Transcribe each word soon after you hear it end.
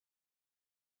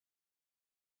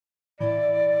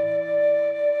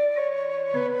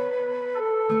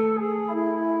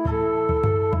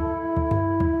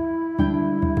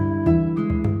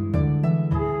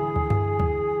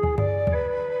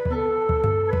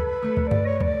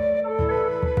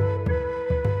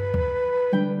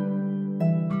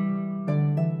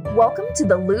Welcome to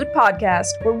the Lewd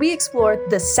Podcast, where we explore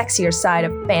the sexier side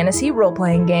of fantasy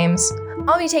role-playing games.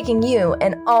 I'll be taking you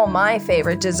and all my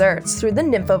favorite desserts through the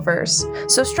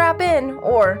Nymphoverse, so strap in,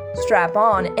 or strap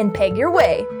on, and peg your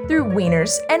way through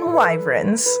wieners and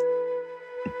wyverns.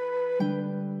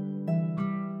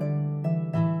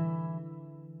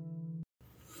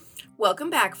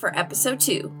 Welcome back for episode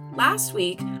 2. Last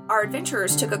week, our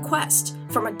adventurers took a quest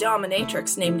from a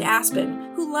dominatrix named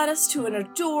Aspen, who led us to an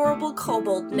adorable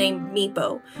kobold named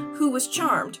Meepo, who was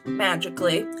charmed,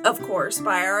 magically, of course,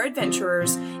 by our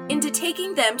adventurers, into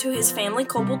taking them to his family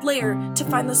kobold lair to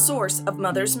find the source of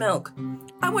Mother's milk.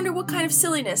 I wonder what kind of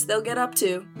silliness they'll get up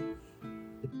to.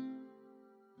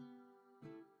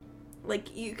 Like,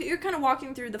 you're kind of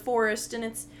walking through the forest, and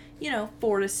it's,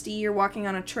 foresty. You're walking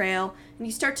on a trail, and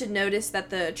you start to notice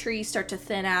that the trees start to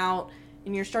thin out,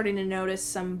 and you're starting to notice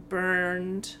some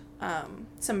burned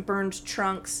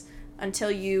trunks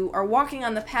until you are walking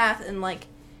on the path, and,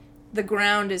 the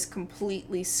ground is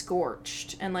completely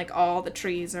scorched, and, all the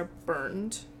trees are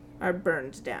burned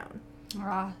down.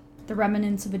 The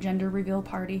remnants of a gender reveal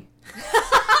party.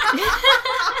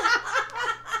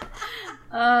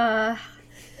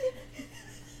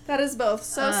 That is both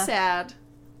so sad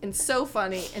and so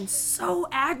funny and so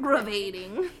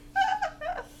aggravating.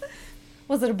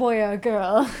 Was it a boy or a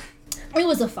girl? It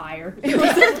was a fire.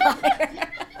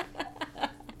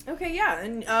 Okay, yeah,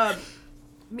 and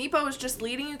Meepo was just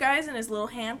leading you guys in his little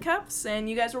handcuffs, and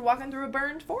you guys were walking through a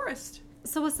burned forest.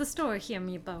 So what's the story here,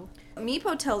 Meepo?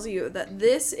 Meepo tells you that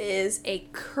this is a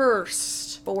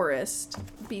cursed forest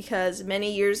because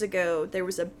many years ago there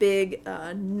was a big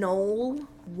Gnoll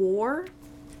war.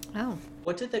 Oh.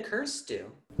 What did the curse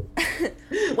do?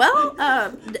 Well,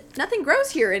 nothing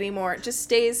grows here anymore. It just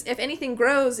stays, if anything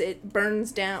grows, it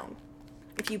burns down.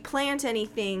 If you plant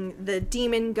anything, the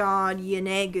demon god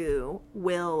Yanegu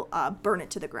will burn it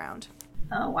to the ground.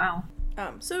 Oh, wow.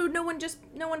 So no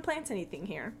one plants anything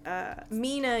here.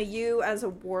 Mina, you as a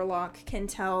warlock can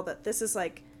tell that this is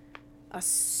like a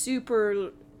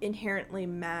super inherently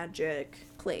magic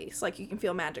place. Like, you can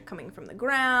feel magic coming from the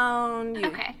ground.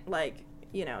 Okay.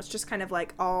 It's just kind of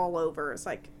all over. It's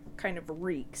kind of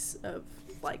reeks of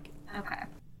Okay.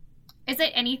 Is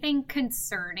it anything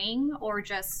concerning or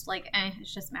just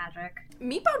it's just magic?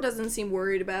 Meepo doesn't seem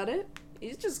worried about it.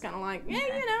 He's just kind of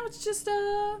it's just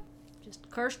a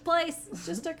Cursed place. It's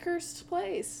just a cursed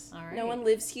place. All right. No one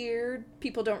lives here.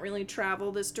 People don't really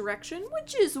travel this direction,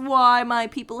 which is why my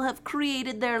people have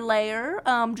created their lair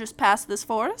just past this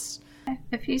forest.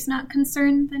 If he's not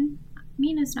concerned, then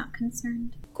Mina's not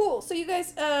concerned. Cool. So you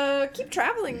guys keep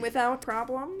traveling without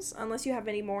problems, unless you have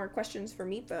any more questions for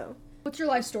Meepo. What's your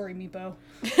life story, Meepo?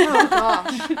 Oh,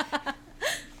 gosh.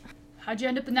 How'd you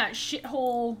end up in that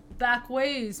shithole back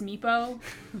ways, Meepo?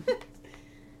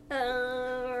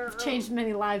 Changed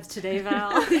many lives today,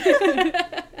 Val.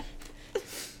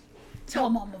 Tell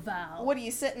Mama Val. What are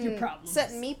you setting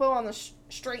Meepo on the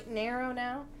straight and narrow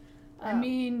now? I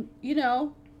mean,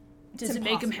 does it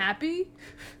make him happy?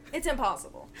 It's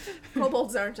impossible.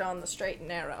 Kobolds aren't on the straight and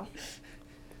narrow.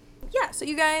 Yeah, so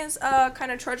you guys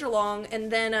kind of trudge along, and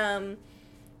then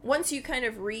once you kind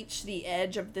of reach the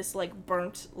edge of this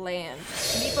burnt land,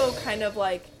 Meepo kind of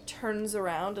turns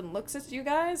around and looks at you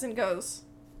guys and goes,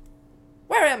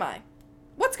 "Where am I?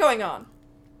 What's going on?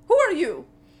 Who are you?"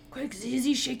 Quick,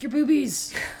 Zizi, shake your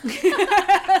boobies.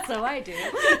 So I do.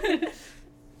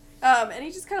 And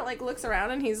he just kind of looks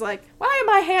around and he's like, "Why am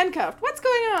I handcuffed? What's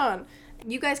going on?"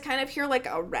 You guys kind of hear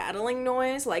a rattling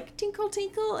noise, tinkle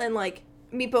tinkle, and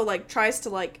Meepo tries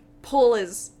to pull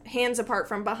his hands apart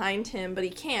from behind him, but he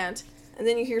can't. And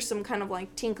then you hear some kind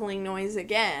of tinkling noise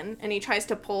again, and he tries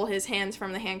to pull his hands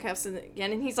from the handcuffs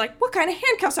again, and he's like, "What kind of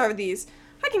handcuffs are these?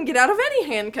 I can get out of any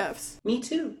handcuffs." Me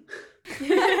too.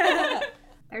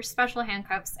 They're special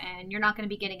handcuffs, and you're not going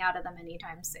to be getting out of them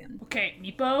anytime soon. Okay,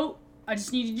 Meepo, I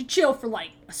just need you to chill for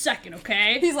a second,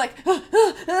 okay? He's like,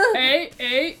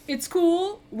 Hey, it's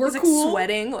cool. We're he's cool.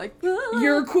 Sweating,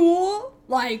 You're cool.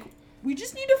 We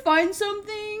just need to find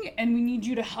something, and we need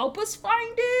you to help us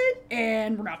find it,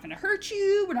 and we're not gonna hurt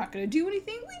you, we're not gonna do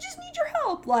anything, we just need your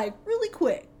help, really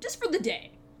quick, just for the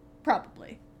day,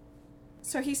 probably.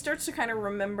 So he starts to kind of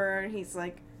remember, and he's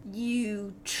like,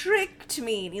 "You tricked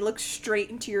me," and he looks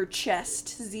straight into your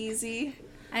chest, Zizi.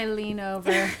 I lean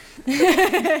over.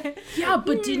 Yeah,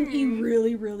 but didn't you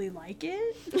really, really like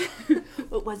it?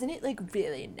 But wasn't it,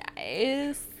 really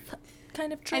nice?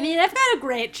 Kind of trick? I mean, I've got a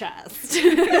great chest.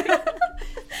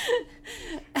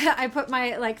 I put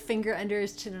my, finger under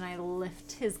his chin and I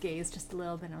lift his gaze just a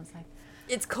little bit and I was like,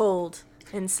 "It's cold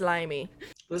and slimy."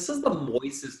 This is the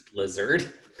moistest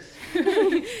lizard.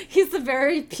 He's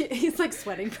he's like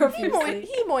sweating profusely.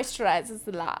 He moisturizes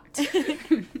a lot.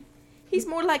 He's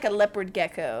more like a leopard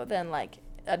gecko than like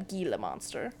a Gila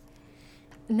monster.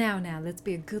 Now, let's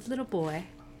be a good little boy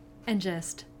and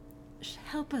just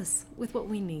help us with what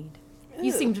we need.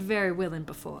 You Ooh. seemed very willing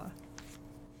before.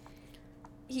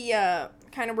 He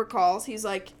kind of recalls, he's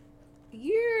like,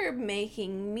 you're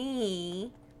making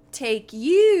me take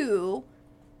you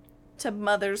to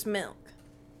Mother's Milk.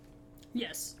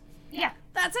 Yes. Yeah.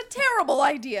 That's a terrible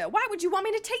idea. Why would you want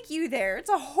me to take you there? It's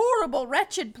a horrible,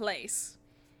 wretched place.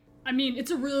 I mean,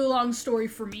 it's a really long story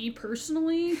for me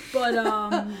personally, but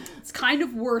it's kind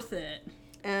of worth it.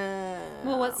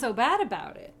 Well, what's so bad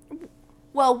about it?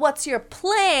 Well, what's your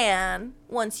plan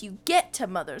once you get to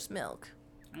Mother's Milk?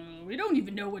 We don't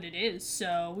even know what it is,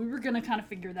 so we were gonna kind of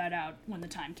figure that out when the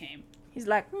time came. He's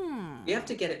like, You have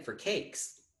to get it for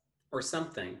cakes. Or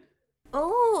something.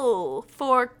 Oh,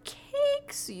 for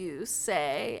cakes, you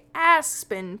say?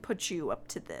 Aspen put you up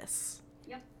to this.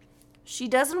 Yep. She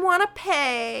doesn't want to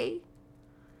pay,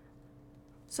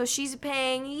 so she's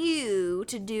paying you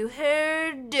to do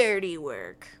her dirty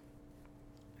work.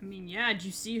 I mean, yeah, did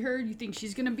you see her? Do you think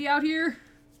she's gonna be out here?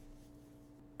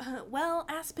 Well,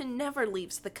 Aspen never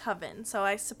leaves the coven, so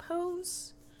I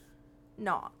suppose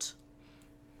not.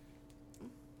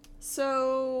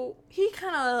 So he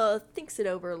kind of thinks it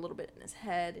over a little bit in his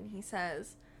head, and he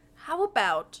says, how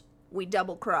about we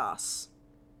double cross?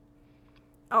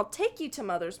 I'll take you to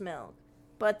Mother's Milk,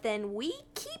 but then we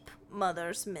keep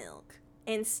Mother's Milk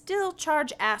and still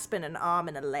charge Aspen an arm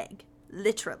and a leg.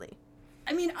 Literally.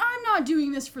 I mean, I'm not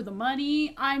doing this for the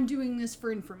money. I'm doing this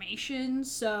for information,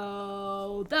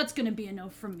 so that's gonna be a no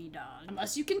from me, dog.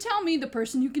 Unless you can tell me the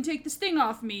person who can take this thing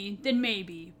off me, then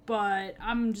maybe. But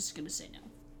I'm just gonna say no.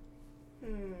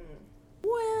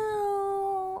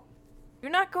 Well,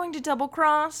 you're not going to double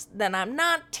cross, then I'm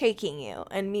not taking you.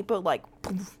 And Meepo, like,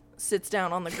 poof, sits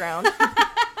down on the ground.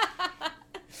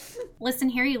 Listen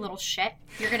here, you little shit.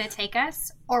 You're gonna take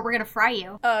us, or we're gonna fry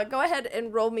you. Go ahead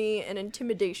and roll me an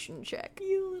intimidation check.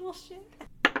 You little shit.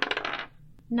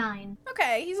 9.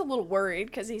 Okay, he's a little worried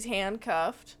because he's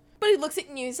handcuffed. But he looks at you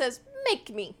and he says, make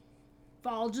me.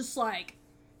 Val just like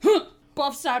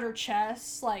buffs out her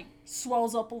chest, like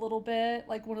swells up a little bit,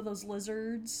 like one of those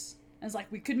lizards. And is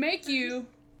like, we could make you.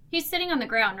 He's sitting on the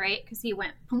ground, right? Because he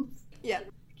went, poof. Yeah.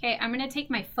 Okay, I'm gonna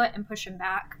take my foot and push him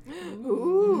back.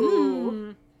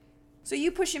 Ooh. So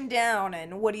you push him down,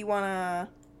 and what do you want to...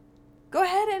 Go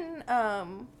ahead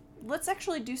and, let's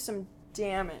actually do some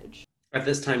damage. At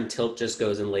this time, Tilt just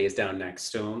goes and lays down next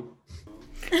to him.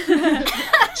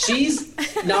 She's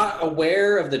not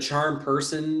aware of the charm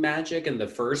person magic in the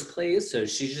first place, so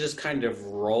she's just kind of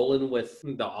rolling with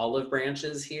the olive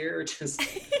branches here, just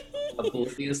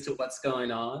oblivious to what's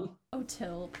going on. Oh,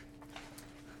 Tilp.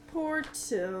 Poor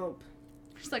Tilp.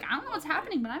 She's like, I don't know what's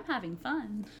happening, but I'm having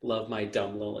fun. Love my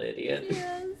dumb little idiot.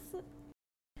 Yes.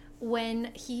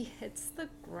 When he hits the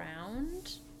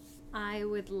ground, I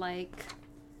would like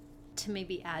to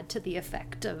maybe add to the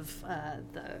effect of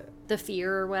the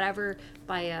fear or whatever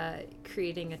by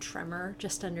creating a tremor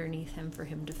just underneath him for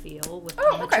him to feel with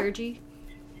thaumaturgy.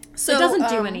 So it doesn't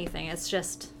do anything. It's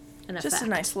just an effect. Just a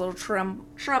nice little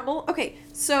tremble. Okay,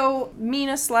 so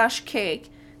Mina/Cake,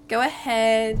 go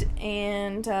ahead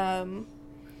and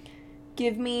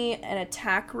give me an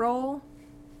attack roll.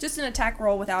 Just an attack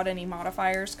roll without any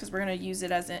modifiers, because we're going to use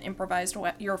it as an improvised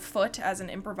your foot as an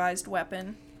improvised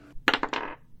weapon.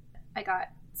 I got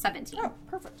 17. Oh,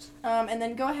 perfect. And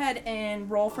then go ahead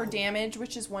and roll for damage,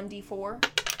 which is 1d4.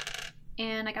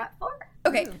 And I got 4.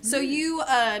 Okay, so you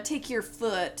take your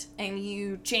foot and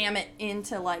you jam it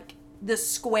into, like, the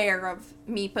square of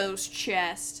Meepo's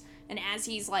chest. And as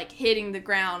he's, like, hitting the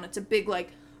ground, it's a big,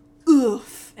 like,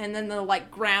 oof. And then the, like,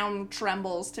 ground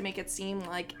trembles to make it seem,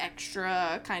 like,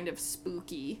 extra kind of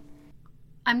spooky.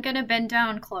 I'm gonna bend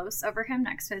down close over him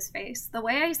next to his face. The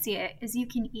way I see it is you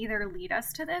can either lead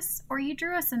us to this, or you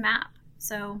drew us a map.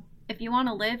 So, if you want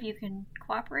to live, you can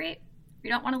cooperate. If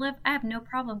you don't want to live, I have no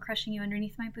problem crushing you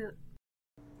underneath my boot.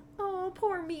 Oh,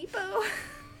 poor Meepo.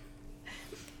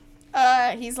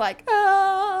 He's like,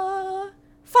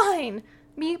 fine.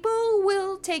 Meepo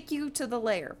will take you to the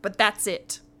lair, but that's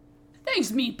it.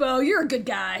 Thanks, Meepo. You're a good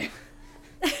guy.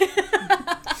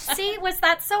 See, was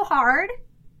that so hard?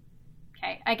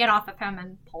 Okay, I get off of him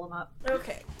and pull him up.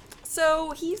 Okay,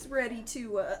 so he's ready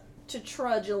to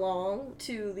trudge along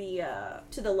to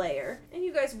the lair, and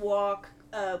you guys walk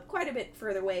quite a bit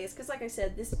further ways, because like I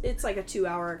said, it's like a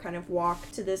 2-hour kind of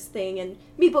walk to this thing, and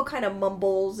Meepo kind of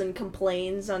mumbles and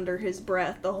complains under his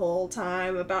breath the whole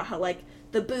time about how, like,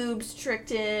 the boobs tricked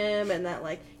him and that,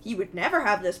 like, he would never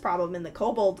have this problem in the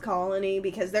kobold colony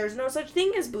because there's no such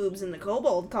thing as boobs in the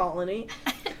kobold colony.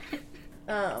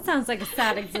 Sounds like a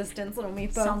sad existence, little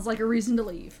Meepo. Sounds like a reason to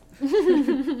leave.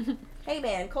 Hey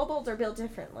man, kobolds are built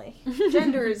differently.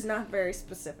 Gender is not very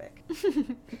specific.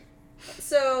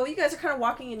 So you guys are kind of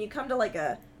walking and you come to like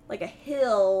a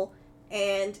hill,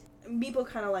 and Meepo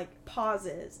kind of like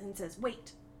pauses and says,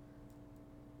 "Wait.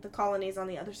 The colony's on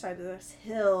the other side of this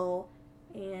hill,"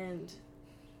 and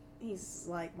he's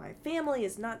like, "My family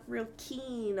is not real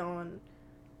keen on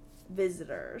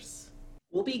visitors.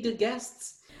 We'll be good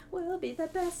guests. We'll be the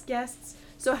best guests."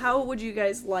 So how would you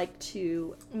guys like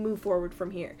to move forward from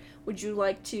here? Would you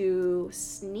like to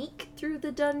sneak through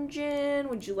the dungeon?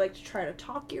 Would you like to try to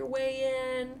talk your way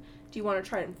in? Do you want to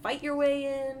try and fight your way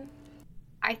in?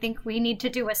 I think we need to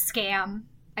do a scam.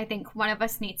 I think one of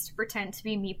us needs to pretend to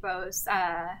be Meepo's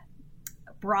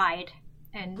bride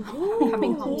and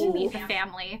coming home to meet the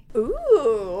family.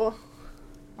 Ooh.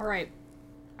 All right.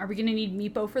 Are we going to need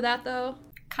Meepo for that, though?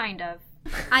 Kind of.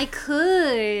 I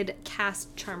could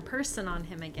cast Charm Person on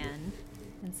him again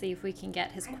and see if we can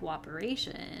get his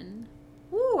cooperation.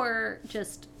 Or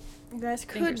just... You guys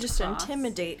could Fingers just crossed.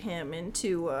 intimidate him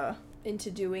into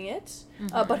doing it.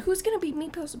 But who's going to be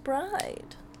Meepo's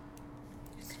bride?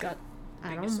 He's got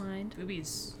I don't mind.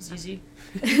 boobies. It's easy.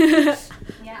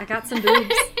 I got some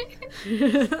boobs.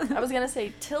 I was going to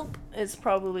say Tilp is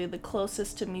probably the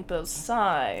closest to Meepo's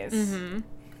size. Mm-hmm.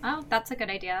 Oh, that's a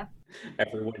good idea.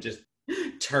 Everyone just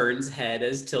turns head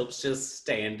as Tilp's just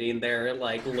standing there,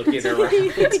 like, looking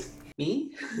around.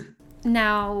 Me?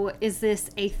 Now, is this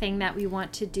a thing that we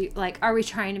want to do? Like, are we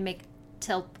trying to make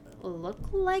Tilp look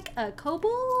like a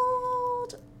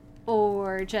kobold?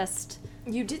 Or just...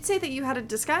 You did say that you had a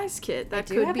disguise kit. That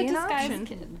do could have be a an disguise option.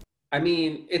 kit. I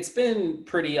mean, it's been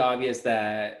pretty obvious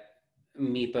that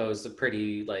Meepo's a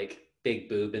pretty, like, big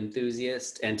boob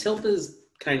enthusiast, and Tilp is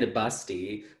kind of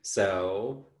busty,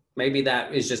 so maybe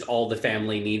that is just all the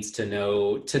family needs to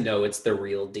know it's the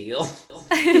real deal.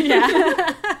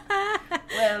 Yeah.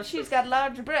 Well, she's got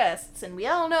large breasts, and we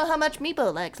all know how much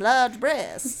Meepo likes large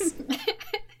breasts.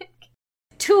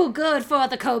 Too good for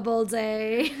the kobolds,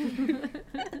 eh?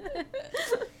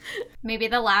 Maybe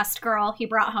the last girl he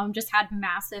brought home just had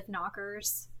massive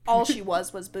knockers. All she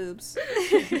was boobs.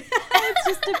 It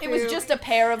It was just a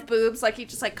pair of boobs, like he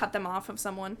just like cut them off of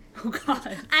someone. Oh,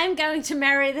 God. I'm going to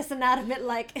marry this inanimate,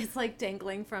 like, it's like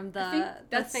dangling from the... I think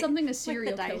that's something a with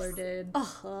serial the dice. killer did.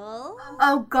 Oh.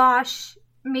 Oh gosh.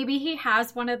 Maybe he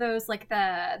has one of those, like the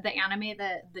anime,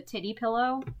 the titty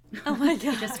pillow. Oh my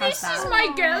god. Just has This that. is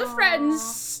my girlfriend,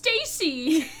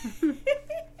 Stacy.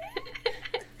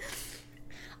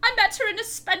 I met her in a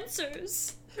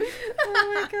Spencer's.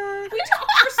 Oh my god. We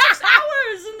talked for 6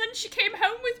 hours, and then she came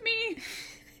home with me.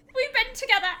 We've been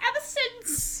together ever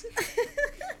since.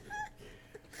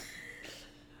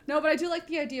 No, but I do like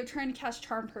the idea of trying to cast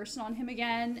Charm Person on him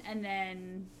again, and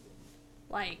then,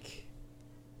 like,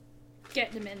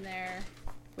 getting him in there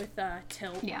with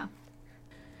Tilt. Yeah.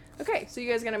 Okay, so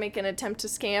you guys gonna make an attempt to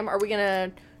scam? Are we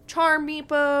gonna charm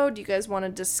Meepo? Do you guys want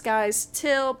to disguise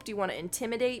Tilp? Do you want to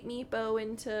intimidate Meepo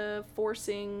into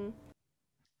forcing?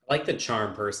 I like the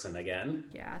charm person again.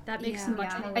 Yeah, that makes Yeah. him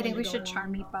much Yeah, more I think we willing to should go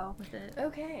charm along Meepo. with it.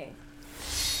 Okay.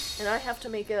 And I have to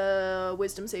make a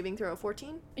wisdom saving throw of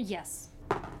 14? Yes.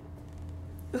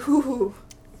 Ooh.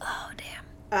 Oh, damn.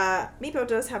 Meepo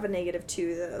does have a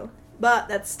 -2 though. But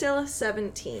that's still a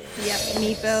 17. Yep,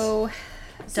 Meepo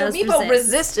So does Meepo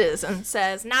resist. resists and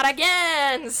says, "Not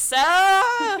again, sir!"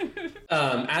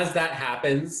 As that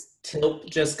happens, Tilp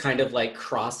just kind of like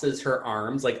crosses her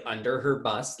arms like under her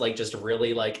bust, like just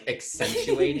really like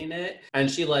accentuating it. And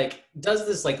she like does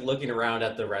this like looking around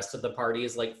at the rest of the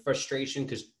party's like frustration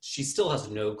because she still has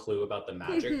no clue about the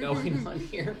magic going on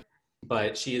here.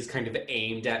 But she is kind of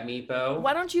aimed at Meepo.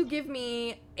 Why don't you give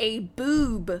me a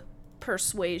boob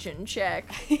persuasion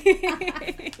check?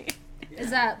 Is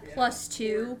that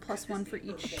 +2, +1 for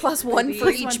each? +1 for Plus each one for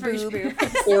each boob.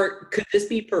 Or could this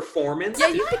be performance? Yeah,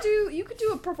 you could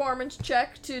do a performance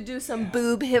check to do some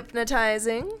boob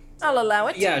hypnotizing. I'll allow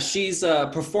it. Yeah, she's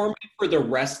performing for the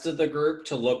rest of the group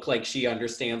to look like she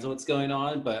understands what's going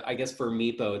on, but I guess for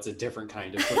Meepo, it's a different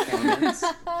kind of performance.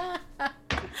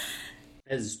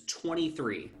 As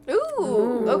 23.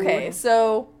 Ooh. Okay.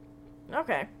 So,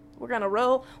 okay. We're gonna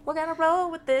roll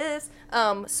with this.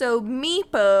 So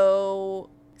Meepo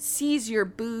sees your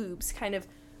boobs kind of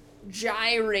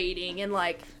gyrating and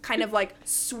like kind of like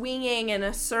swinging in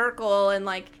a circle, and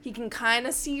like he can kind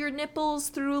of see your nipples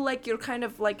through like your kind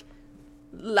of like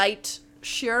light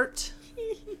shirt.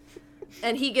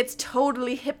 And he gets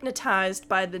totally hypnotized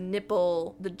by the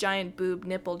giant boob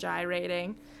nipple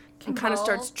gyrating. And kind of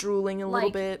starts drooling a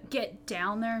little bit. Get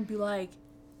down there and be like,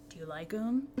 do you like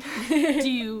him? do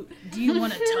you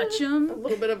want to touch him? A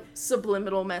little bit of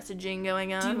subliminal messaging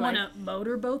going on. Do you want to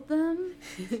motorboat them?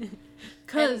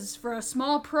 Because for a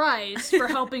small price for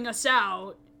helping us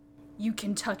out, you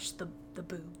can touch the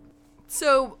boob.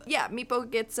 So, yeah,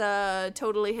 Meepo gets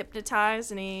totally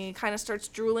hypnotized, and he kind of starts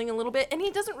drooling a little bit, and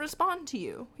he doesn't respond to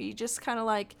you. He just kind of,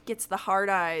 like, gets the hard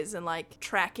eyes and, like,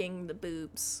 tracking the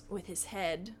boobs with his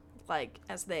head, like,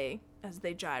 as they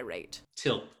gyrate.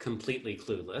 Tilp, completely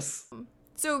clueless.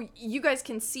 So, you guys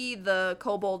can see the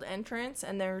kobold entrance,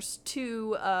 and there's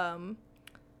two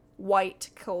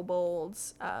white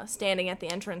kobolds standing at the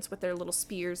entrance with their little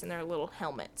spears and their little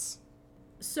helmets.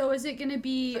 So is it going to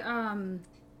be...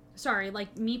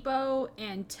 like Meepo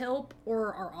and Tilp,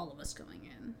 or are all of us going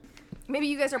in? Maybe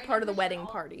you guys are part of the wedding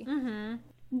party. Mm-hmm.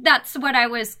 That's what I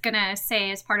was gonna say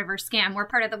as part of our scam. We're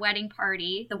part of the wedding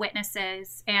party, the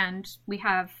witnesses, and we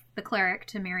have the cleric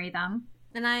to marry them.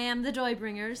 And I am the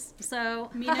Joybringers, so...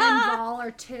 Mina and Val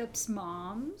are Tip's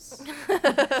moms.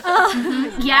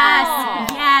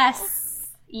 Yes.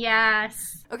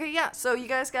 Okay, yeah, so you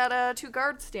guys got 2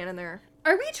 guards standing there.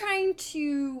 Are we trying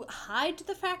to hide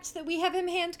the fact that we have him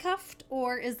handcuffed,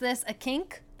 or is this a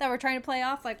kink that we're trying to play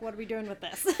off? Like, what are we doing with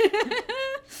this?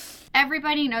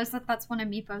 Everybody knows that that's one of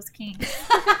Meepo's kinks.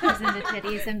 He's into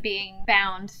titties and being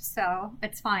bound, so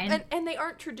it's fine. And they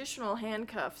aren't traditional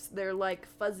handcuffs. They're like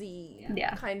fuzzy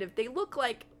kind of. They look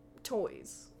like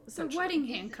toys. The wedding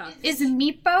handcuffs. Is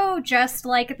Meepo just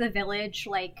like the village,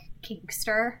 like,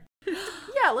 kinkster?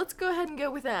 Yeah, let's go ahead and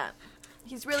go with that.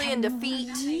 He's really into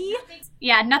feet.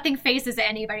 Yeah, nothing phases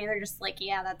anybody. They're just like,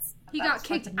 yeah, that's... He got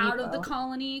kicked out of the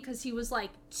colony because he was,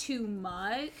 like, too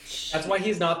much. That's why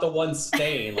he's not the one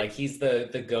staying. Like, he's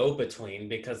the go-between,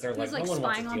 because they're he's like, no one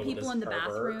wants to spying on deal with people this in the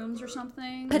pervert. bathrooms or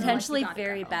something. Potentially like,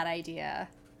 very bad idea.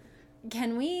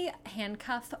 Can we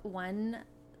handcuff one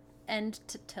end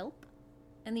to Tilp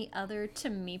and the other to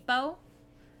Meepo?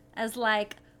 As,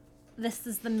 like, this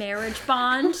is the marriage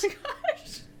bond? Oh my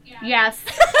gosh. Yes.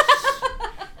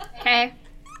 Okay.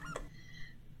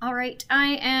 All right.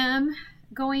 I am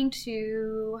going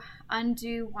to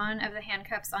undo one of the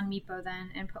handcuffs on Meepo then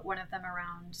and put one of them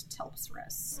around Tilp's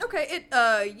wrists. Okay,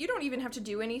 you don't even have to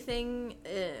do anything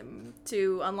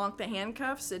to unlock the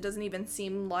handcuffs. It doesn't even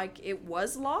seem like it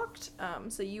was locked.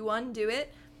 So you undo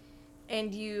it,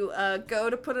 and you go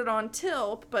to put it on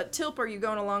Tilp. But Tilp, are you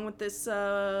going along with this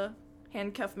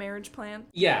handcuff marriage plan?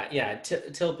 Yeah.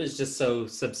 Tilp is just so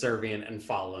subservient and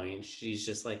following. She's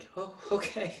just like, oh,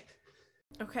 okay.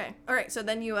 Okay. All right. So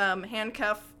then you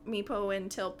handcuff Meepo and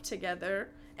Tilp together,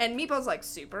 and Meepo's like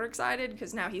super excited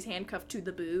because now he's handcuffed to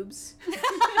the boobs.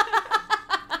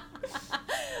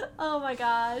 Oh my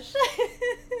gosh.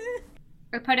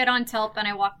 I put it on Tilp and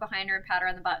I walk behind her and pat her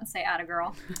on the butt and say, "Atta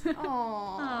girl."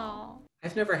 Aww.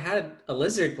 I've never had a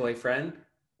lizard boyfriend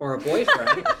or a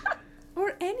boyfriend.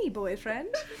 Or any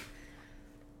boyfriend.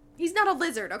 He's not a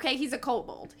lizard, okay? He's a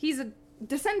kobold. He's a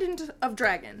descendant of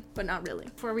dragon, but not really.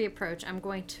 Before we approach, I'm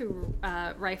going to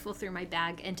rifle through my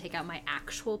bag and take out my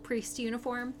actual priest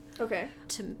uniform. Okay.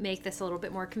 To make this a little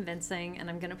bit more convincing, and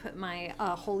I'm going to put my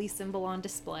holy symbol on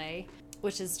display,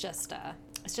 which is just,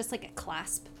 it's just like a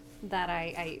clasp that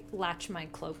I latch my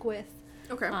cloak with.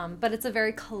 Okay. But it's a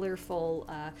very colorful,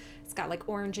 it's got like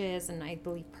oranges and I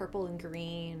believe purple and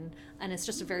green, and it's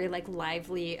just a very like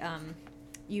lively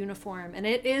uniform, and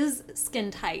it is skin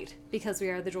tight because we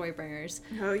are the Joybringers.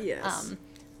 Oh yes.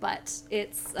 But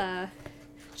it's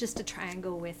just a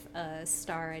triangle with a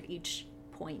star at each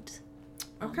point.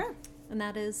 Okay. And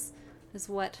that is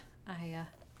what I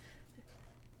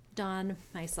don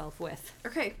myself with.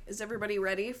 Okay, is everybody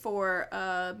ready for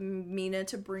Mina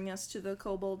to bring us to the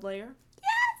kobold lair?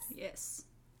 Yes.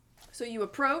 So you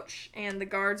approach, and the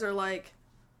guards are like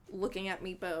looking at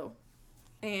Meepo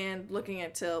and looking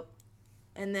at Tilp,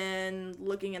 and then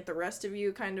looking at the rest of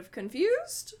you, kind of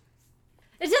confused.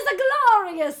 It is a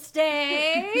glorious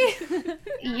day!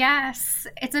 Yes,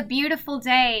 it's a beautiful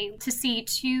day to see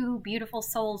two beautiful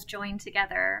souls join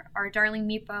together. Our darling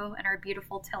Meepo and our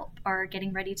beautiful Tilp are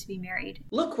getting ready to be married.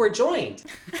 Look, we're joined.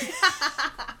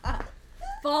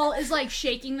 Val is like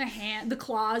shaking the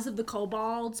claws of the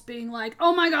kobolds, being like,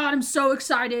 "Oh my god, I'm so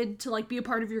excited to like be a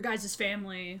part of your guys'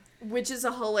 family." Which is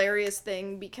a hilarious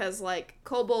thing because like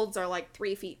kobolds are like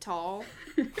 3 feet tall.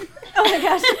 Oh my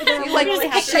gosh. You like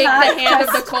shake the hand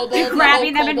of the kobold,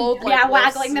 grabbing them and kobold, like,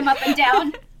 waggling them up and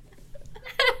down.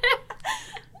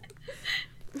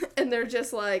 And they're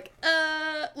just like,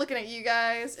 looking at you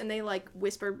guys, and they like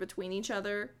whisper between each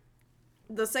other,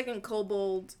 The second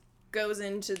kobold goes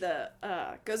into the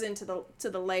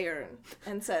lair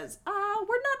and says,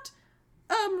 we're not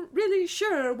really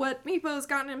sure what Meepo's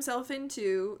gotten himself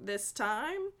into this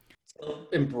time.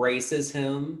 Embraces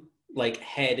him, like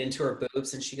head into her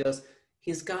boobs, and she goes,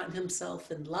 he's gotten himself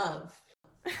in love.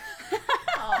 Because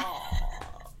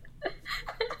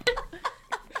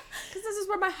this is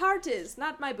where my heart is,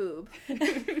 not my boob.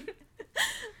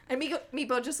 And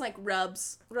Meepo just like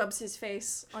rubs his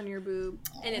face on your boob,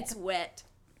 and it's wet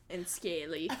and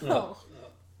scaly. Oh.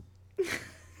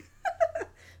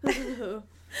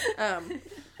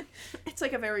 It's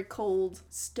like a very cold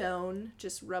stone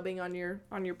just rubbing on your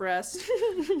breast.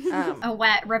 A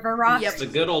wet river rock. Yep. It's a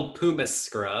good old pumice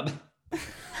scrub.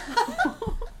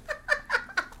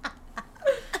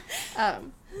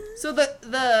 So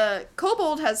the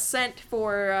kobold has sent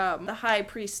for the high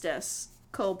priestess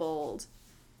kobold,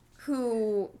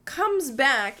 who comes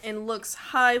back and looks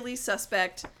highly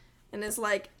suspect and is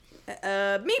like,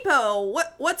 Meepo,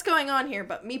 what's going on here?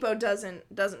 But Meepo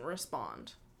doesn't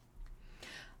respond.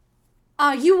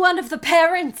 Are you one of the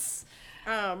parents?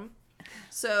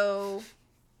 So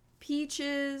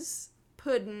Peaches,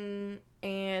 Puddin',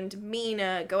 and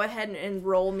Mina, go ahead and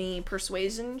roll me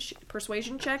persuasion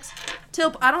checks.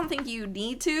 Tilp, I don't think you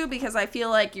need to, because I feel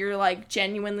like you're like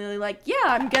genuinely like, yeah,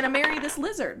 I'm gonna marry this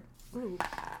lizard. Ooh.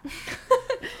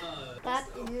 That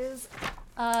is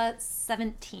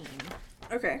 17.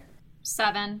 Okay.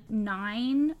 7.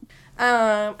 9.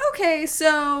 Okay,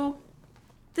 so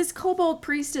this kobold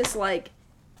priestess like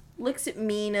looks at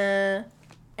Mina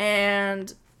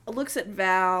and looks at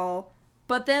Val,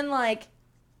 but then like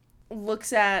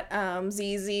looks at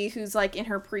Zizi, who's like in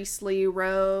her priestly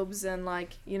robes and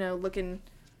like, you know, looking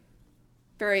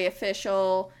very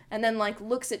official, and then like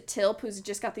looks at Tilp, who's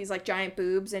just got these like giant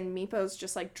boobs, and Meepo's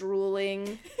just like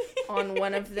drooling on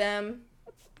one of them.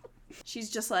 She's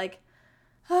just like,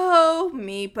 oh,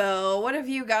 Meepo, what have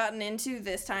you gotten into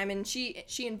this time? And she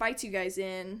invites you guys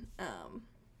in,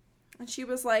 and she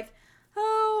was like,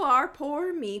 oh, our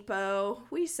poor Meepo,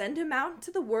 we send him out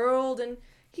into the world and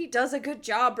he does a good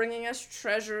job bringing us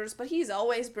treasures, but he's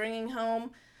always bringing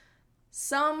home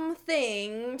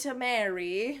something to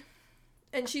marry.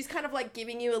 And she's kind of like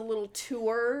giving you a little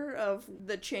tour of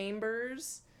the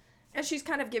chambers. As she's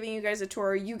kind of giving you guys a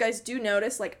tour, you guys do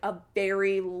notice like a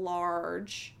very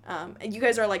large, and you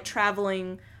guys are like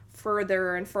traveling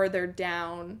further and further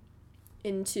down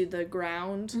into the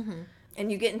ground. Mm-hmm. And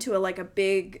you get into a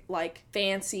big, like,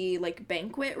 fancy, like,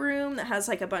 banquet room that has,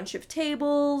 like, a bunch of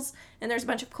tables, and there's a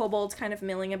bunch of kobolds kind of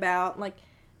milling about, like,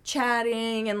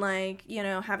 chatting and, like, you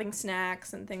know, having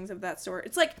snacks and things of that sort.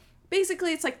 It's like,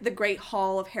 basically, it's like the Great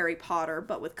Hall of Harry Potter,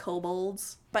 but with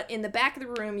kobolds. But in the back of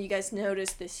the room, you guys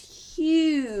notice this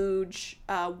huge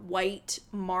white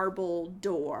marble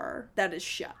door that is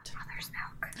shut. Mother's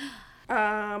milk.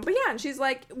 But yeah, and she's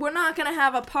like, we're not gonna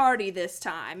have a party this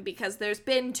time because there's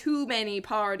been too many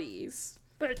parties.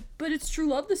 But it's true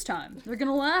love this time. They're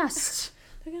gonna last.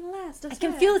 They're gonna last. I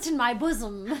can feel it in my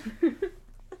bosom.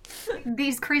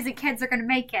 These crazy kids are gonna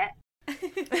make it.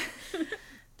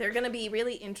 They're gonna be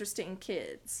really interesting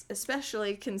kids,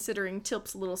 especially considering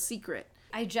Tilp's little secret.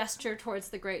 I gesture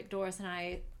towards the great doors and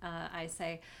I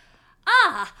say,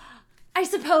 I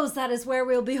suppose that is where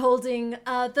we'll be holding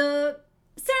the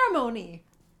ceremony.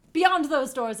 Beyond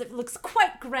those doors, it looks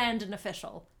quite grand and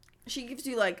official. She gives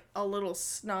you like a little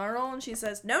snarl and she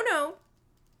says, no,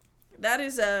 that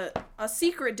is a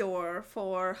secret door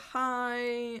for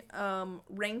high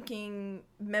ranking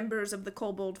members of the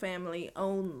kobold family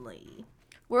only.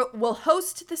 We'll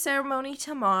host the ceremony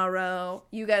tomorrow.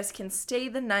 You guys can stay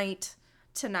the night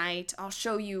tonight. I'll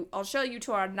show you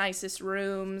to our nicest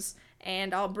rooms,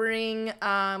 and I'll bring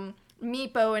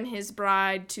Meepo and his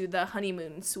bride to the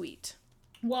honeymoon suite.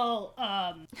 Well,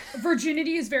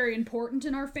 virginity is very important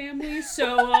in our family,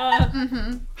 so,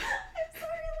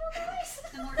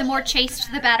 The more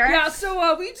chaste, the better. yeah,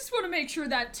 so, we just want to make sure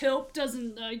that Tilp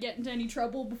doesn't, get into any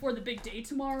trouble before the big day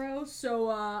tomorrow, so,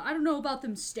 I don't know about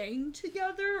them staying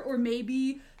together, or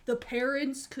maybe the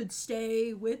parents could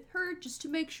stay with her just to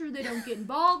make sure they don't get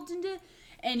involved into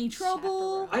any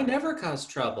trouble. I never cause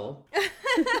trouble.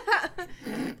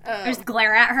 Just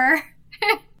glare at her.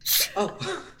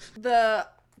 Oh. The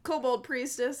kobold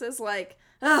priestess is like,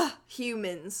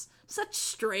 humans. Such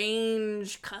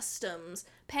strange customs.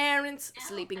 Parents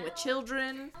sleeping with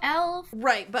children. Elf.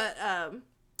 Right, but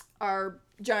our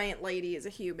giant lady is a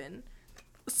human.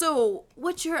 So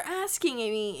what you're asking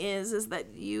me is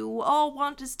that you all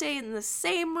want to stay in the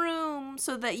same room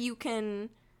so that you can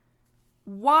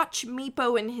watch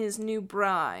Meepo and his new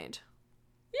bride.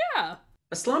 Yeah.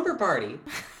 A slumber party.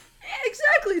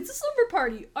 exactly. It's a slumber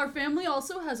party. Our family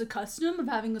also has a custom of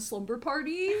having a slumber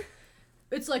party.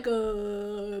 It's like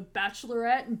a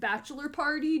bachelorette and bachelor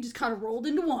party just kind of rolled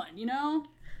into one, you know?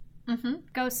 Mm-hmm.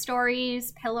 Ghost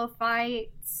stories, pillow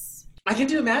fights. I can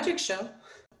do a magic show.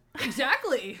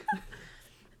 Exactly.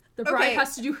 The bride Okay.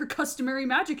 has to do her customary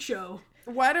magic show.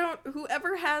 Why don't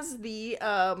whoever has the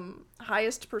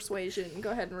highest persuasion,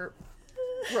 go ahead and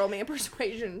roll me a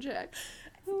persuasion check.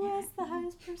 Who has the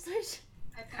highest persuasion?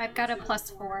 I've got a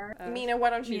 +4. Mina, why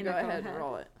don't you Mina, go go ahead and ahead.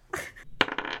 roll it?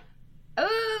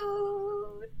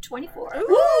 Oh, 24.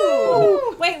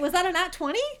 Ooh! Wait, was that a nat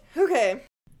 20? Okay,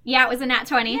 Yeah, it was a nat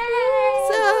 20.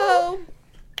 so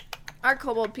our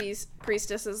kobold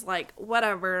priestess is like,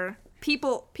 whatever.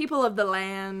 People of the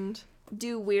land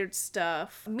do weird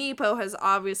stuff. Meepo has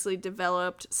obviously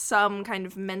developed some kind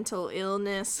of mental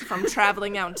illness from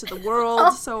traveling out into the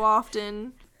world so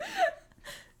often.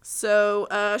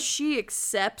 So she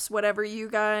accepts whatever you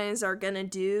guys are gonna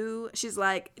do. She's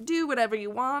like, do whatever you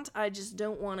want, I just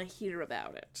don't want to hear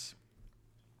about it.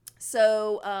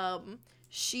 So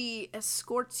she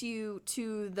escorts you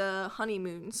to the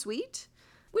honeymoon suite,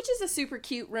 which is a super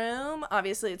cute room.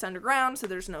 Obviously, it's underground, so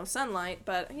there's no sunlight,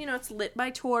 but, you know, it's lit by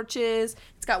torches.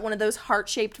 It's got one of those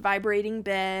heart-shaped vibrating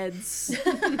beds.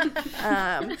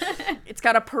 It's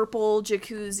got a purple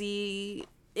jacuzzi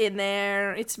in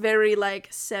there. It's very, like,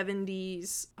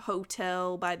 70s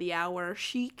hotel by the hour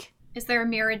chic. Is there a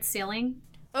mirrored ceiling?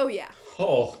 Oh, yeah.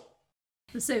 Oh,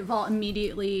 The Saint-Vault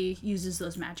immediately uses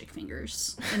those magic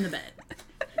fingers in the bed.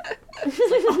 It's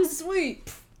like, oh,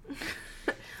 sweet.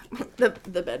 The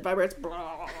bed vibrates. The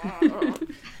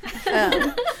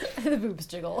boobs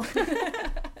jiggle. Okay,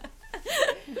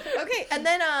 and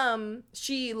then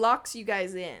she locks you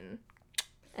guys in.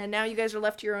 And now you guys are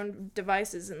left to your own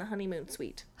devices in the honeymoon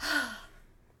suite.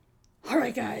 All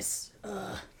right, guys.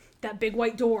 That big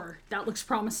white door, that looks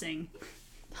promising.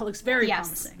 That looks very Yes.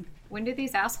 promising. When do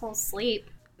these assholes sleep?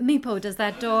 Meepo, does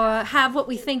that door have what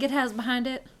we think it has behind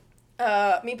it?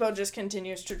 Meepo just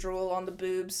continues to drool on the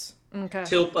boobs. Okay.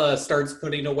 Tilpa starts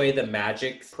putting away the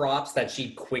magic props that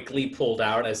she quickly pulled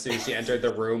out as soon as she entered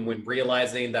the room when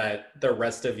realizing that the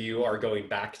rest of you are going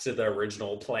back to the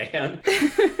original plan.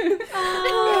 Oh,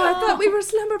 I thought we were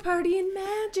slumber party and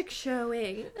magic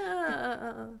showing.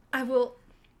 I will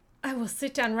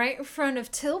sit down right in front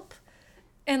of Tilp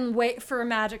and wait for a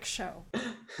magic show.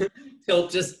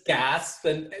 Tilp just gasps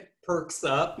and perks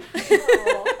up.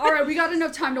 All right, we got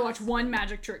enough time to watch one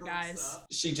magic trick, guys.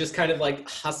 She just kind of like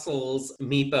hustles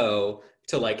Meepo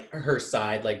to like her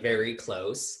side, like very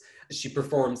close. She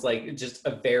performs like just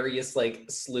a various like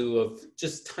slew of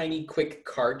just tiny quick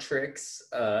card tricks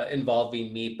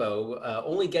involving Meepo,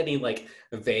 only getting like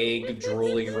vague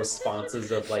drooling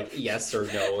responses of like yes or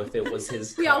no if it was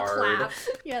his We all card. clap.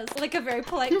 Yes, like a very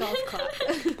polite golf clap.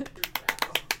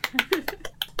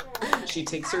 She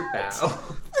takes her bow.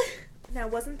 Now,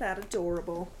 wasn't that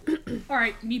adorable? All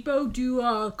right, Meepo, do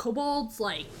kobolds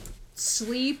like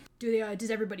sleep? Does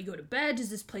everybody go to bed? Does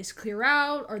this place clear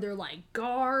out? Are there like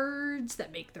guards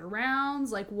that make their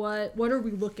rounds? Like what are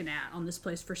we looking at on this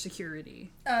place for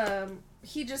security?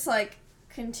 He just, like,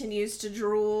 continues to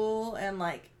drool and,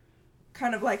 like,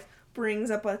 kind of, like, brings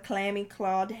up a clammy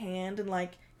clawed hand and,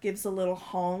 like, gives a little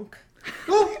honk.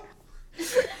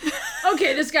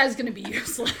 Okay, this guy's gonna be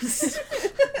useless.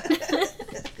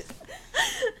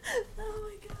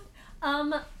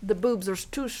 The boobs are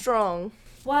too strong.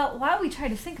 Well, while we try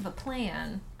to think of a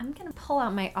plan, I'm gonna pull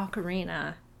out my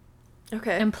ocarina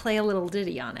Okay. and play a little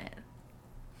ditty on it.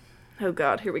 Oh,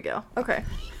 God, here we go. Okay.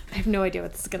 I have no idea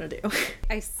what this is gonna do.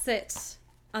 I sit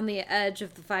on the edge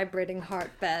of the vibrating heart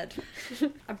bed.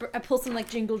 I pull some like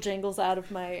jingle jangles out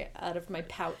of my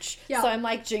pouch. Yeah. So I'm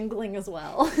like jingling as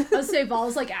well. Let's say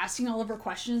Val's like asking all of her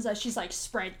questions as she's like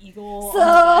spread eagle. So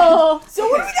what do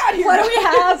we got here? what do we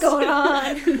have going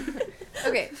on?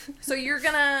 Okay, so you're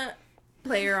gonna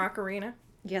play your ocarina.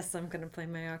 Yes, I'm gonna play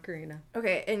my ocarina.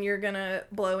 Okay, and you're gonna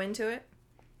blow into it.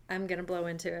 I'm gonna blow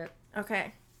into it.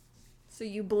 Okay. So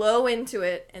you blow into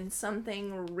it, and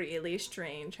something really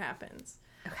strange happens.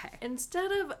 Okay.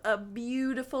 Instead of a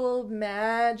beautiful,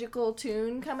 magical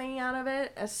tune coming out of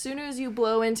it, as soon as you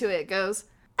blow into it, it goes,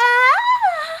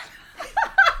 ah!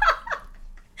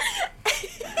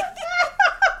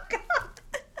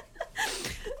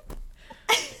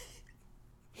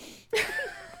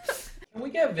 Can we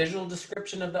get a visual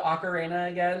description of the ocarina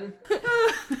again?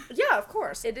 Yeah, of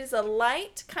course. It is a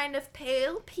light, kind of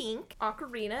pale pink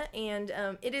ocarina, and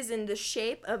it is in the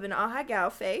shape of an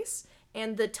ahagao face,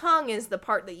 and the tongue is the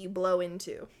part that you blow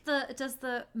into. Does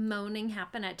the moaning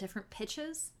happen at different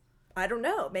pitches? I don't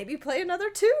know. Maybe play another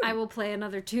tune. I will play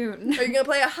another tune. Are you gonna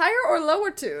play a higher or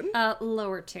lower tune?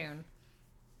 Lower tune.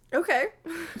 Okay.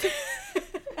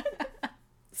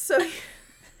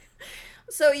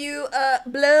 So you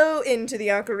blow into the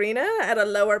ocarina at a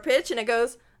lower pitch, and it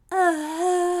goes.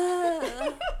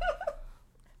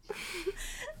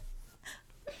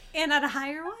 And at a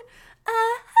higher one?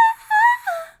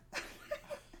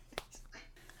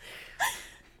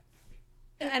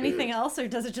 Anything else, or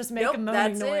does it just make Nope, a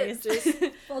moaning that's noise?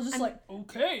 it. I was just like,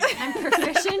 okay. I'm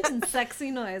proficient in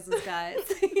sexy noises, guys.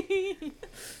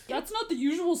 That's not the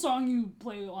usual song you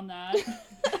play on that.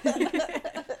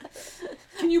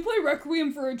 Can you play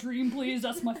Requiem for a Dream, please?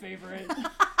 That's my favorite.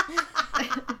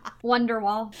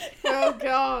 Wonderwall. Oh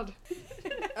God.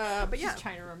 But yeah,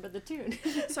 Trying to remember the tune.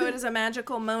 so it is a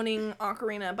magical moaning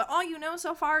ocarina. But all you know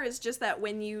so far is just that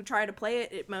when you try to play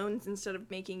it, it moans instead of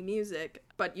making music.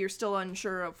 But you're still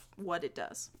unsure of what it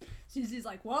does. Susie's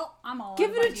like, well, I'm all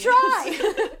Give out of it a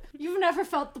try. You've never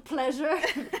felt the pleasure.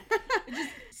 ideas.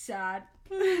 Sad.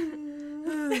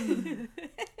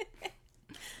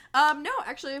 No,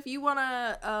 actually, if you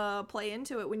wanna play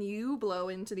into it when you blow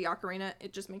into the ocarina,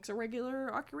 it just makes a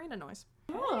regular ocarina noise.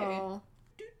 Oh.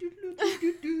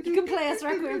 You can play us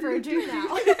Requiem for a Dream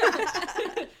now.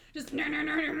 Just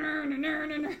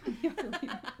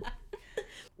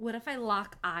What if I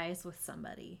lock eyes with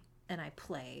somebody and I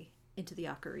play into the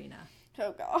ocarina?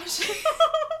 Oh gosh.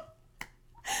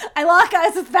 I lock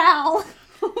eyes with Val.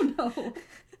 oh no.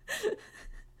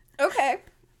 Okay.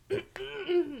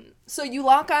 So you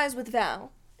lock eyes with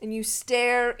Val, and you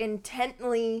stare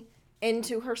intently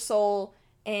into her soul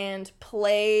and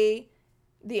play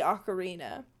the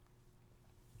ocarina.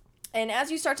 And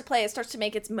as you start to play, it starts to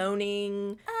make its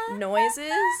moaning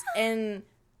noises, and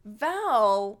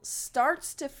Val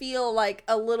starts to feel like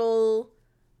a little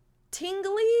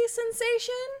tingly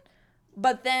sensation,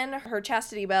 but then her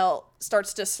chastity belt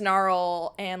starts to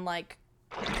snarl and like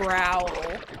growl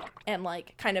and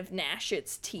like kind of gnash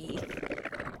its teeth,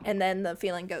 and then the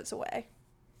feeling goes away.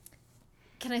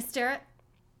 Can I stare at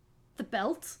the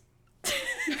belt?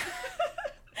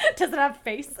 Does it have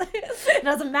face? It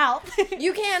has a mouth.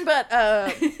 You can, but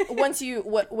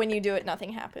when you do it,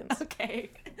 nothing happens.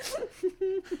 Okay.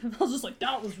 I was just like,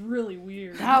 that was really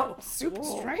weird. That was super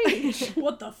strange.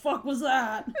 What the fuck was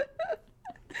that?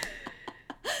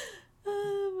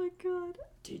 Oh my god.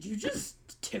 Did you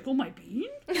just tickle my bean?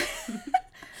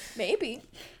 Maybe.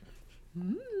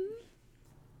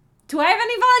 Do I have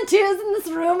any volunteers in this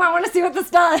room? I want to see what this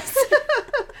does.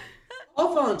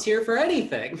 I'll volunteer for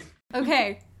anything.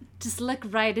 Okay. Just look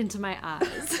right into my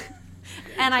eyes.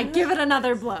 And I give it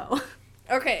another blow.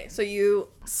 Okay, so you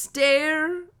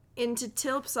stare into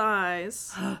Tilp's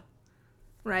eyes,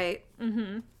 right?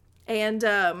 Mm-hmm.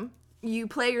 And you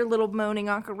play your little moaning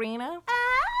ocarina,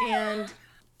 and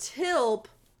Tilp,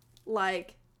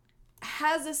 like,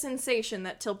 has a sensation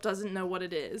that Tilp doesn't know what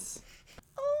it is.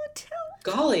 Oh, Tilp.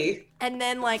 Golly. And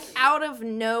then, like, out of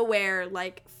nowhere,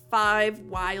 like, 5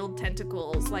 wild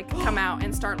tentacles, like, come out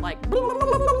and start, like,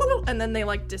 and then they,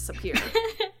 like, disappear.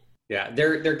 Yeah,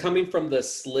 they're coming from the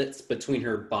slits between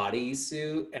her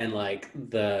bodysuit and like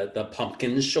the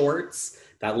pumpkin shorts,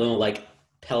 that little like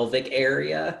pelvic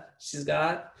area she's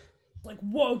got. Like,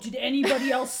 whoa, did anybody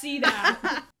else see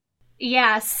that?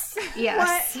 Yes.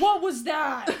 Yes. What was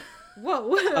that?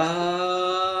 Whoa.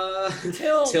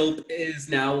 Tilp. Tilp is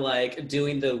now like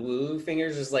doing the woo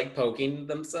fingers, just like poking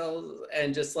themselves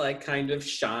and just like kind of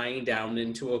shying down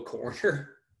into a corner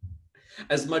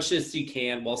as much as you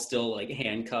can while still like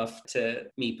handcuffed to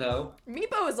Meepo.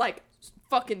 Meepo is, like,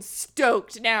 fucking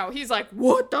stoked now. He's like,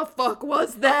 what the fuck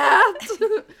was that?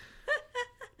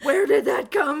 Where did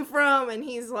that come from? And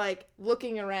he's, like,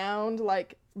 looking around,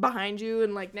 like, behind you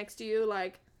and, like, next to you,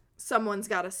 like, someone's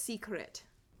got a secret.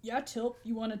 Yeah, Tilp,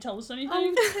 you want to tell us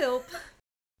anything? Oh, Tilp.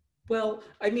 Well,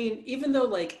 I mean, even though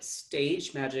like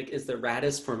stage magic is the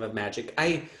raddest form of magic,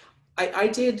 I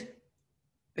did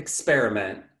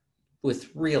experiment with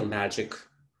real magic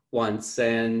once,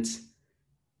 and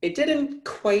it didn't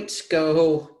quite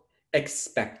go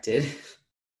expected.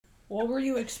 What were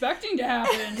you expecting to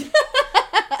happen?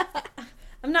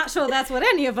 I'm not sure that's what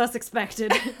any of us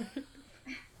expected.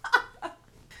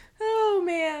 Oh,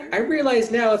 man. I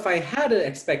realize now if I had an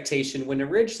expectation when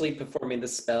originally performing the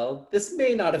spell, this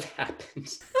may not have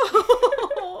happened.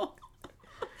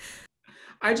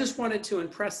 I just wanted to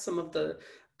impress some of the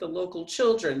local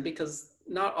children because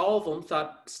not all of them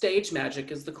thought stage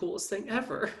magic is the coolest thing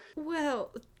ever.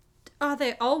 Well, are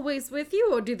they always with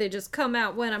you, or do they just come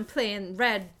out when I'm playing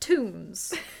red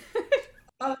tunes?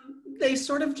 They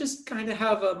sort of just kind of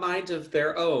have a mind of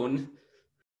their own.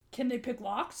 Can they pick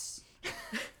locks?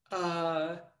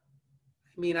 I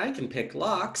mean, I can pick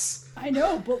locks. I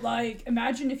know, but like,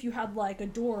 imagine if you had like a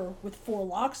door with 4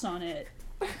 locks on it,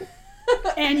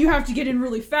 and you have to get in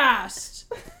really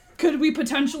fast. Could we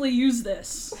potentially use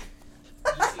this?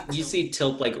 You see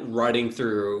Tilp like running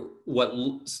through what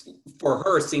for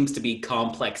her seems to be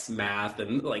complex math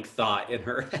and like thought in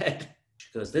her head. She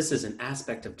goes, "This is an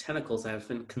aspect of tentacles I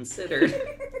haven't considered."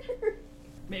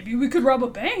 Maybe we could rob a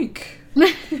bank.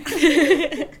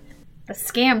 The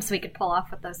scams we could pull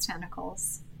off with those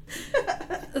tentacles.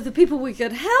 The people we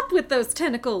could help with those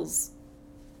tentacles.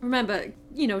 Remember,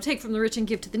 take from the rich and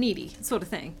give to the needy, sort of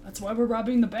thing. That's why we're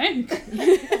robbing the bank.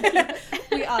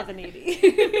 We are the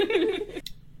needy.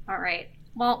 All right.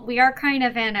 Well, we are kind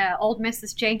of in a old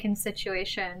Mrs. Jenkins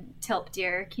situation. Tilp,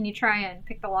 dear, can you try and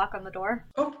pick the lock on the door?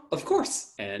 Oh, of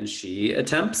course. And she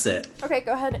attempts it. Okay,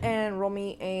 go ahead and roll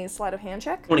me a sleight of hand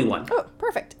check. 21. Oh,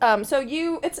 perfect. So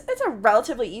it's a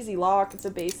relatively easy lock. It's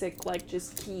a basic, like,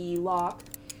 just key lock.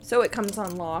 So it comes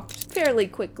unlocked fairly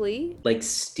quickly. Like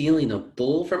stealing a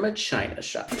bull from a china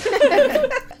shop.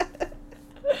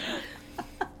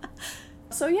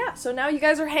 So yeah, so now you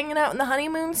guys are hanging out in the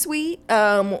honeymoon suite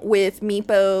with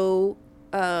Meepo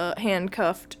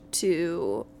handcuffed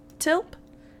to Tilp,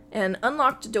 an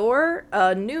unlocked door,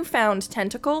 newfound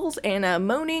tentacles, and a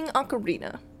moaning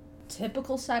ocarina.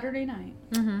 Typical Saturday night.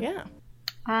 Yeah.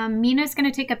 Mina's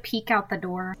gonna take a peek out the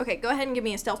door. Okay, go ahead and give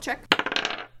me a stealth check.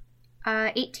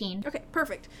 18. Okay,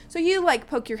 perfect. So you like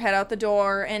poke your head out the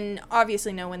door, and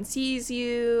obviously no one sees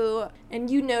you. And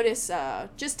you notice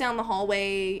just down the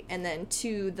hallway, and then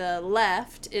to the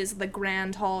left is the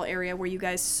grand hall area where you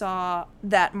guys saw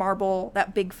that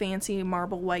big fancy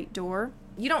marble white door.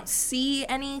 You don't see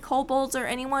any kobolds or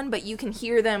anyone, but you can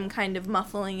hear them kind of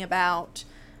muffling about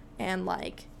and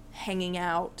like hanging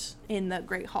out in the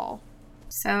great hall.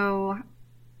 So,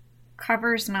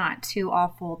 cover's not too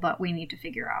awful, but we need to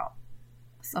figure out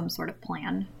some sort of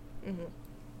plan.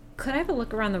 Could I have a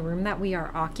look around the room that we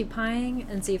are occupying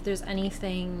and see if there's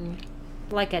anything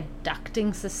like a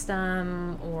ducting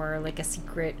system or like a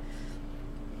secret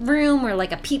room or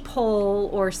like a peephole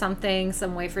or something,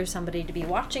 some way for somebody to be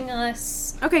watching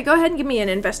us? Okay, go ahead and give me an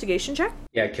investigation check.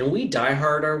 Yeah, can we die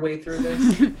hard our way through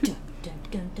this?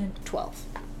 12.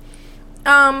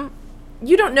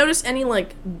 You don't notice any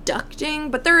like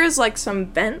ducting, but there is like some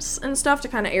vents and stuff to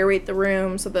kind of aerate the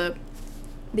room so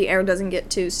the air doesn't get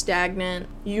too stagnant.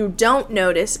 You don't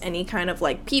notice any kind of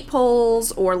like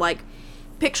peepholes or like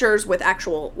pictures with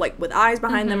actual like with eyes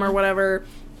behind them or whatever.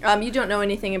 You don't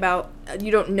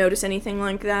notice anything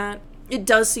like that. It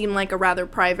does seem like a rather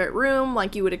private room,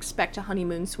 like you would expect a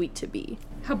honeymoon suite to be.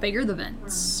 How big are the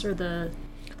vents? Or the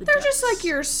They're just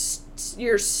ducts? like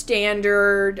your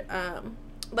standard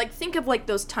like think of like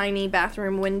those tiny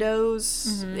bathroom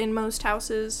windows in most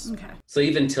houses. Okay. So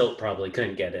even Tilt probably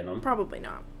couldn't get in them. Probably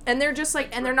not. And they're just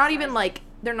like, and they're not even like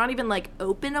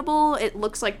openable. It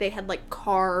looks like they had like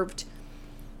carved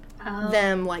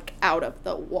them like out of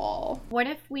the wall. What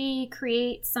if we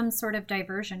create some sort of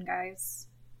diversion, guys?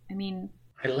 I mean,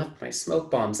 I left my smoke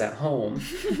bombs at home.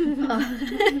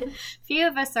 few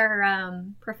of us are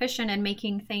proficient in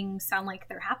making things sound like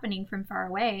they're happening from far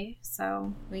away,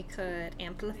 so We could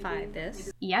amplify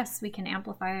this. yes, we can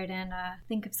amplify it and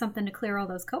think of something to clear all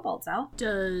those kobolds out.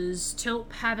 Does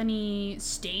Tilp have any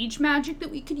stage magic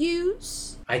that we could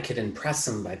use? I could impress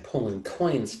them by pulling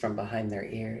coins from behind their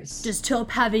ears. Does Tilp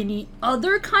have any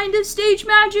other kind of stage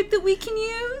magic that we can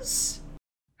use?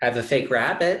 I have a fake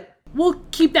rabbit. We'll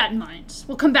keep that in mind.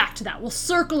 We'll come back to that. We'll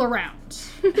circle around.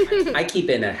 I keep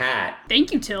in a hat.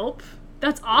 Thank you, Tilp.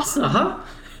 That's awesome. Uh-huh.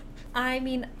 I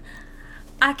mean,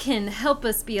 I can help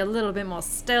us be a little bit more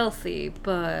stealthy,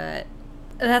 but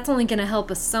that's only going to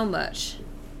help us so much.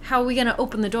 How are we going to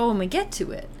open the door when we get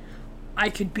to it? I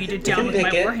could beat it down with my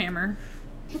Pick it. warhammer.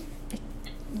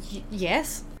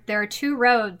 Yes? There are two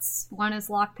roads. One is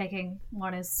lockpicking,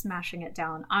 one is smashing it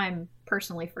down. I'm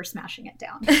personally for smashing it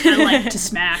down. I like to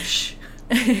smash.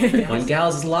 One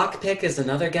gal's lockpick is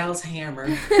another gal's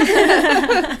hammer.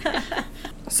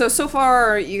 So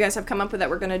far you guys have come up with that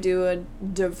we're gonna do a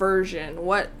diversion.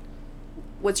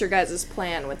 What's your guys'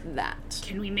 plan with that?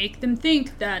 Can we make them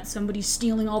think that somebody's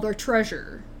stealing all their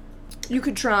treasure? You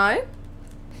could try.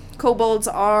 Kobolds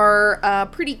are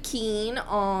pretty keen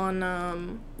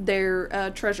on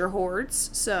their treasure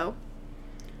hoards, so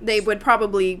they would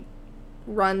probably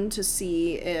run to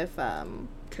see if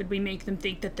Could we make them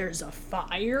think that there's a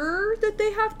fire that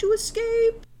they have to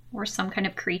escape? Or some kind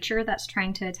of creature that's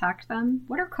trying to attack them.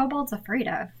 What are kobolds afraid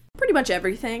of? pretty much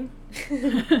everything.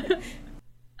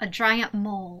 A giant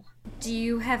mole. Do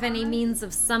you have any means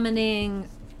of summoning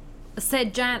a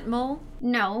said giant mole?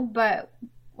 No, but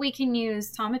we can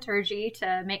use thaumaturgy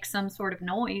to make some sort of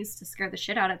noise to scare the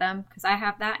shit out of them, because I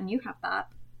have that and you have that.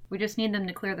 We just need them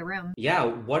to clear the room. Yeah,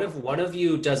 what if one of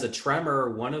you does a tremor,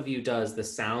 one of you does the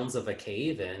sounds of a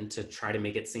cave-in to try to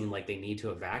make it seem like they need to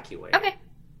evacuate? Okay.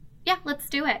 Yeah, let's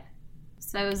do it.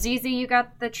 So Zizi, you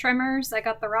got the tremors, I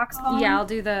got the rocks. Yeah,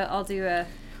 I'll do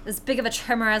as big of a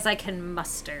tremor as I can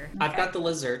muster. I've got the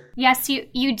lizard. Yes,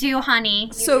 you do, honey.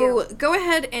 You So do. go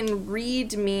ahead and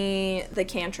read me the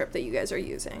cantrip that you guys are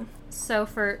using. So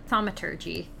for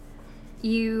thaumaturgy,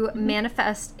 you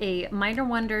manifest a minor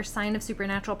wonder sign of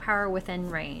supernatural power within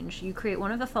range. You create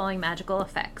one of the following magical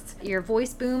effects. Your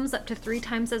voice booms up to 3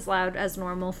 times as loud as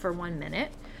normal for 1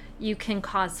 minute. You can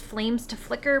cause flames to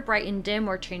flicker, brighten, dim,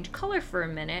 or change color for a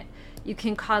minute. You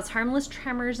can cause harmless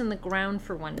tremors in the ground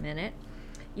for 1 minute.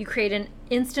 You create an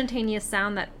instantaneous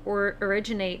sound that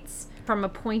originates from a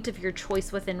point of your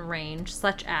choice within range,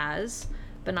 such as,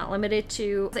 but not limited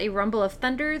to, a rumble of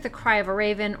thunder, the cry of a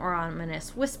raven, or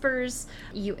ominous whispers.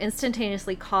 You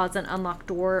instantaneously cause an unlocked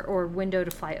door or window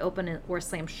to fly open or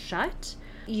slam shut.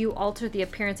 You alter the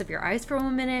appearance of your eyes for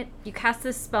 1 minute. You cast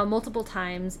this spell multiple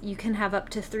times. You can have up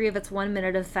to 3 of its 1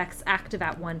 minute effects active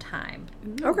at one time.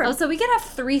 Okay. Oh, so we could have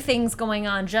 3 things going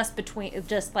on just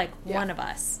one of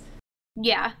us.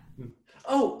 Yeah.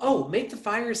 Oh, make the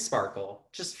fires sparkle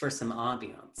just for some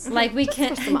ambiance. Like we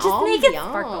can some just make it ambiance.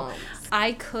 sparkle.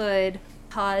 I could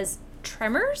cause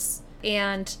tremors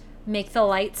and make the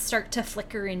lights start to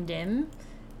flicker and dim,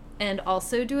 and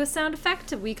also do a sound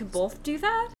effect. We could both do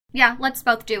that. Yeah, let's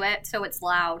both do it so it's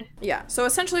loud. Yeah, so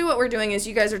essentially what we're doing is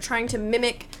you guys are trying to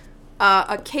mimic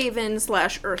a cave-in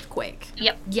 / earthquake.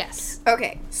 Yep. Yes.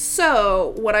 Okay,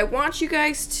 so what I want you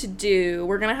guys to do,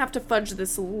 we're gonna have to fudge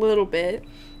this a little bit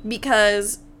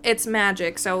because it's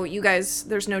magic, so you guys,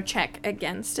 there's no check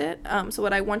against it. So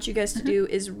what I want you guys to do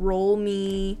is roll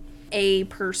me a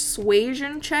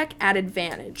persuasion check at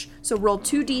advantage. So roll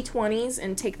 2 d20s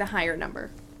and take the higher number.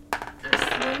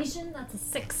 Persuasion, that's a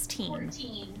 16.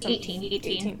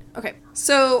 18. Okay,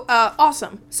 so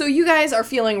awesome. So you guys are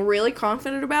feeling really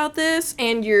confident about this,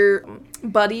 and your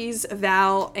buddies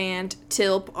Val and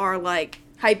Tilp are like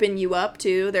hyping you up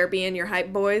too. They're being your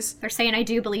hype boys. They're saying I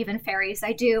do believe in fairies.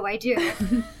 I do.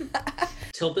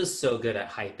 Tilp is so good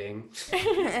at hyping.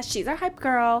 She's our hype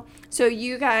girl. So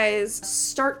you guys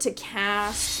start to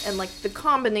cast, and like the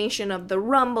combination of the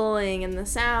rumbling and the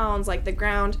sounds, like the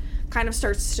ground kind of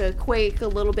starts to quake a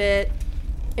little bit,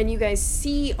 and you guys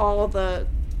see all the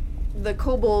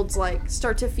kobolds like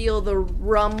start to feel the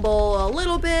rumble a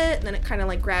little bit, and then it kind of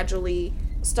like gradually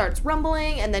starts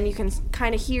rumbling, and then you can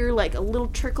kind of hear like a little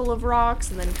trickle of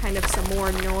rocks, and then kind of some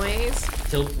more noise.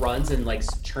 Tilp runs and like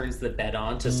turns the bed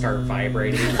on to start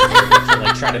vibrating to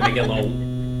like try to make it a little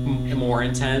more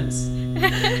intense.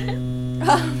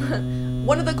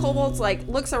 One of the kobolds like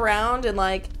looks around and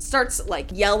like starts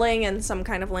like yelling in some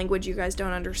kind of language you guys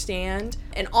don't understand,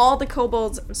 and all the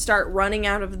kobolds start running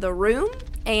out of the room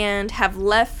and have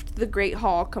left the Great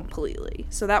Hall completely.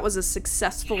 So that was a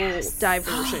successful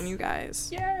diversion, you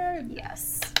guys. Yeah.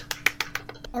 Yes.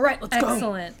 All right, let's go.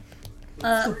 Excellent.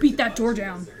 Let's go beat that door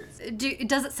down.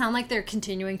 Does it sound like they're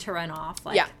continuing to run off?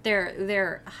 Like Yeah.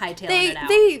 They're hightailing it out.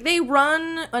 They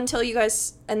run until you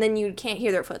guys, and then you can't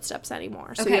hear their footsteps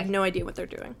anymore. So you Okay. have no idea what they're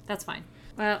doing. That's fine.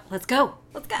 Well, let's go.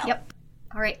 Let's go. Yep.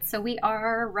 All right, so we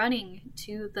are running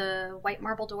to the white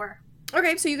marble door.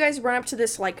 Okay, so you guys run up to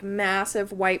this like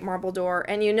massive white marble door,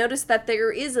 and you notice that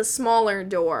there is a smaller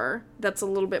door that's a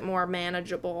little bit more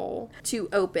manageable to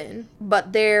open,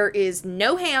 but there is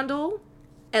no handle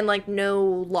and like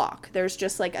no lock. There's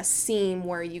just like a seam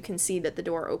where you can see that the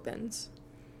door opens.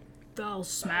 They'll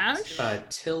smash.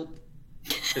 Tilp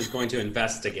is going to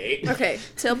investigate. Okay,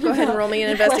 Tilp, go ahead and roll me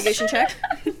an investigation check.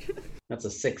 That's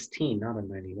a 16, not a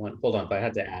 91. Hold on, but I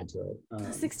had to add to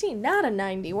it. 16, not a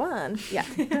 91. Yeah,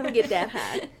 don't get that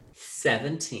high.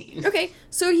 17. Okay,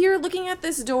 so you're looking at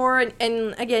this door,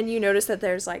 and again, you notice that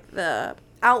there's like the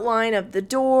outline of the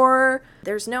door.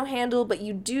 There's no handle, but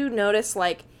you do notice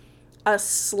like a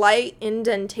slight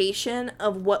indentation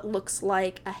of what looks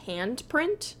like a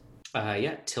handprint.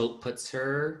 Yeah, Tilp puts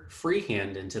her free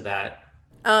hand into that.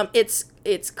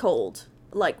 It's cold,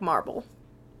 like marble.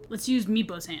 Let's use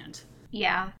Meepo's hand.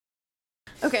 Yeah.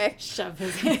 Okay, Shove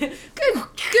his hand.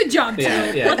 Good job, Yeah,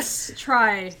 Tim. yeah. Let's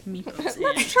try Meepo's hand.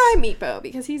 let's try Meepo,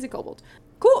 because he's a kobold.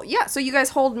 Cool, yeah, so you guys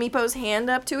hold Meepo's hand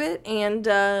up to it, and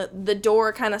the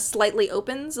door kind of slightly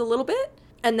opens a little bit,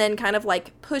 and then kind of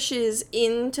like pushes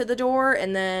into the door,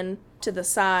 and then to the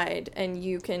side, and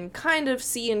you can kind of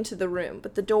see into the room,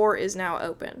 but the door is now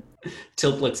open.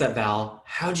 Tilp looks at Val.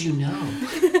 How'd you know?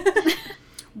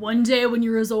 One day when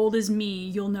you're as old as me,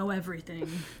 you'll know everything.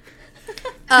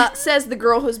 Says the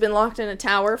girl who's been locked in a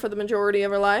tower for the majority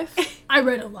of her life. I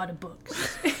read a lot of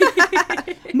books.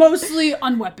 Mostly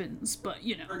on weapons, but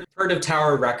you know. Heard of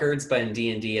Tower Records, but in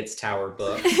D&D it's Tower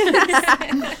Book.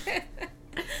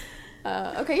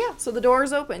 Okay, yeah, so the door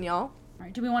is open, y'all. All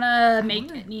right, do we want to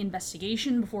make any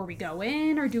investigation before we go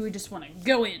in, or do we just want to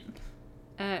go in?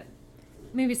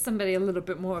 Maybe somebody a little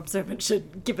bit more observant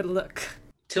should give it a look.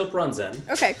 Tilp runs in.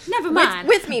 Okay. Never mind.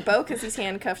 With Meepo, because he's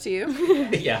handcuffed to you.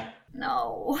 Yeah.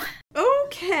 No.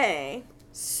 Okay,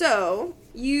 so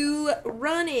you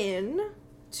run in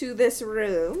to this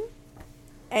room,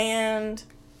 and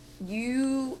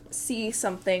you see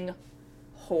something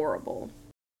horrible.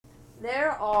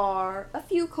 There are a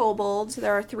few kobolds.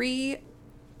 There are 3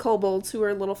 kobolds who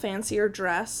are a little fancier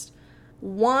dressed.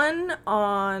 One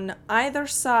on either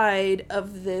side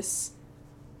of this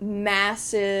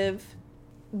massive,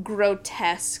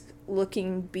 grotesque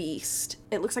looking beast.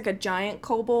 It looks like a giant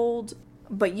kobold,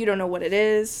 but you don't know what it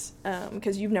is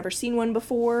because you've never seen one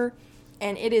before.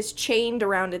 And it is chained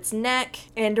around its neck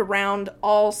and around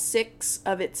all 6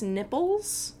 of its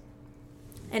nipples.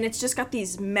 And it's just got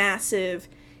these massive,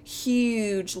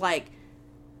 huge, like,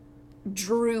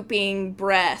 drooping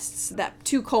breasts that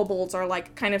 2 kobolds are,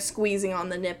 like, kind of squeezing on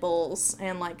the nipples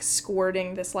and, like,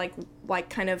 squirting this, like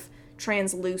kind of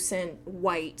translucent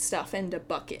white stuff into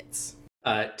buckets.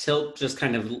 Tilp just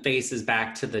kind of faces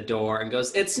back to the door and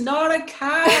goes, "It's not a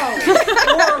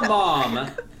cow! Or Mom!"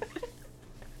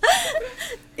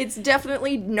 It's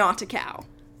definitely not a cow.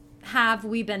 Have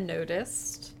we been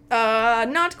noticed?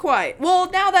 Not quite. Well,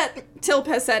 now that Tilp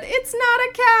has said, it's not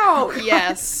a cow,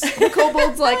 yes. The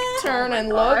kobolds, like, turn and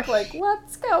look, like,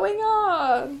 what's going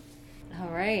on? All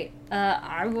right.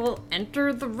 I will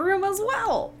enter the room as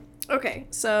well. Okay,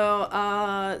 so,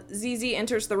 ZZ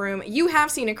enters the room. You have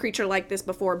seen a creature like this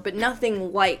before, but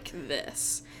nothing like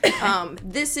this.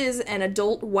 This is an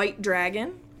adult white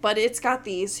dragon, but it's got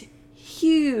these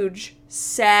huge,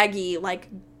 saggy, like,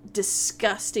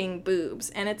 disgusting boobs.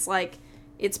 And it's like,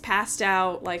 it's passed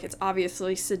out, like, it's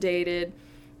obviously sedated,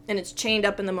 and it's chained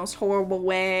up in the most horrible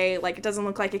way. Like, it doesn't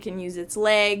look like it can use its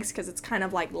legs, because it's kind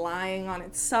of, like, lying on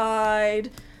its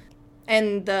side.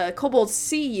 And the kobolds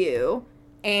see you,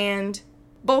 and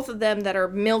both of them that are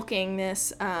milking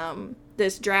this,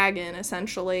 this dragon,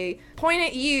 essentially, point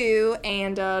at you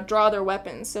and draw their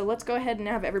weapons. So let's go ahead and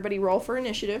have everybody roll for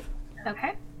initiative.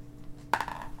 Okay.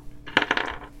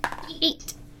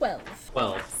 8. 12.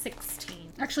 16.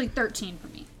 Actually, 13 for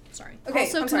me. Sorry. Okay,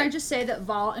 Also, I'm can I sorry. just say that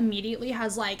Vol immediately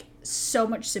has, like, so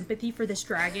much sympathy for this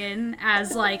dragon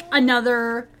as, like,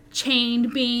 another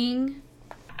chained being.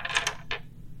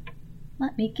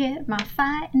 Let me get my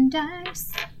fighting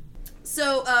dice.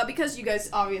 So, because you guys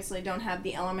obviously don't have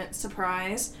the element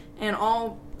surprise, and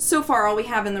so far all we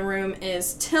have in the room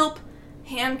is Tilp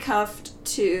handcuffed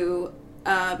to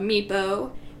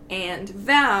Meepo and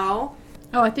Val.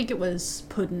 Oh, I think it was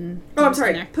Puddin. Oh, I'm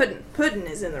sorry, Puddin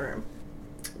is in the room.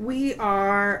 We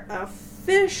are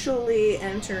officially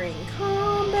entering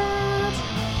combat.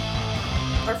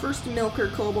 Our first milker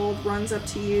kobold runs up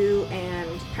to you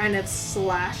and kind of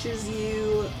slashes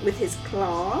you with his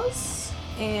claws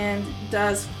and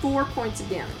does 4 points of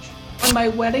damage. On my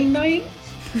wedding night?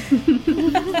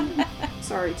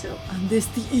 Sorry, Tilp. On this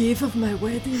the eve of my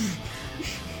wedding.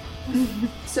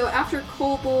 So after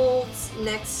kobolds,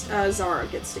 next Zara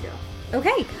gets to go.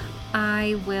 Okay.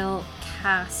 I will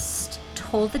cast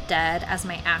Toll the Dead as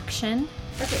my action.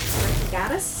 Okay, so I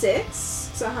got a 6.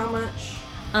 So how much?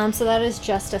 So that is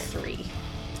just a 3.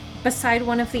 Beside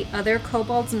one of the other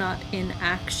kobolds not in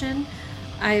action,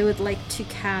 I would like to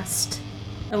cast,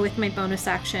 with my bonus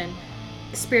action,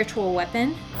 Spiritual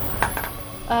Weapon.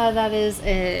 That is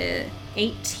a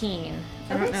 18.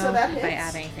 I don't Okay, know so that if I hits.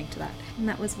 add anything to that. And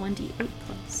that was 1d8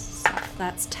 plus. So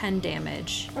that's 10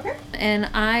 damage. Okay. And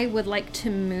I would like to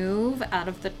move out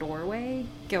of the doorway,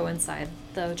 go inside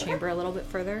the chamber a little bit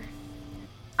further.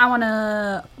 I want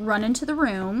to run into the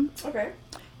room. Okay.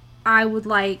 I would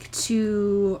like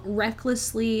to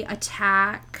recklessly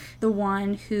attack the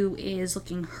one who is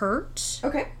looking hurt.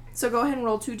 Okay. So go ahead and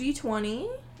roll 2d20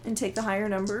 and take the higher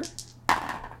number.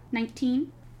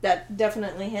 19. That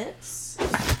definitely hits.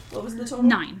 What was the total?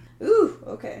 9. Ooh,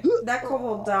 okay. That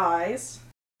kobold dies.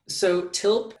 So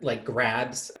Tilp like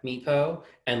grabs Meepo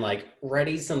and like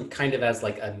readies him kind of as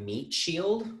like a meat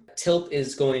shield. Tilp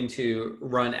is going to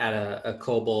run at a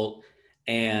kobold,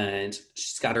 and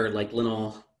she's got her like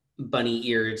little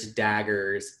bunny-eared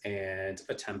daggers and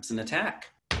attempts an attack.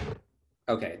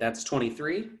 Okay, that's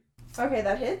 23. Okay,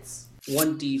 that hits.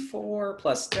 1d4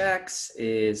 plus dex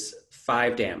is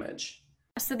 5 damage.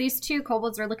 So these two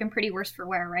kobolds are looking pretty worse for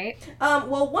wear, right?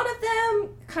 Well, one of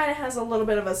them kind of has a little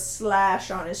bit of a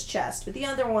slash on his chest, but the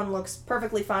other one looks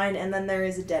perfectly fine, and then there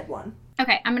is a dead one.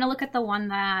 Okay, I'm going to look at the one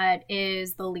that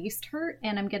is the least hurt,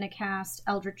 and I'm going to cast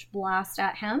Eldritch Blast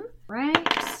at him.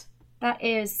 Right. That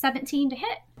is 17 to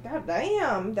hit. God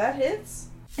damn, that hits.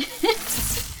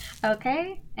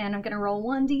 Okay, and I'm going to roll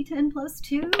 1d10 plus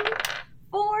 2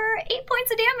 for 8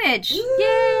 points of damage. Woo!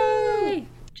 Yay!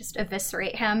 Just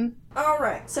eviscerate him.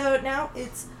 Alright, so now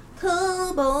it's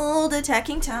kobold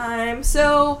attacking time.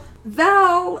 So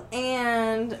Val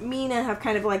and Mina have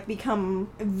kind of like become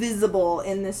visible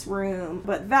in this room,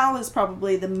 but Val is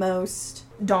probably the most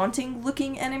daunting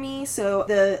looking enemy. So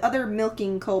the other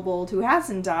milking kobold who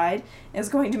hasn't died is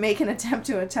going to make an attempt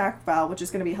to attack Val, which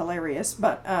is going to be hilarious,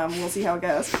 but we'll see how it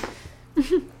goes.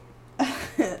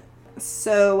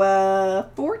 So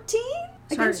 14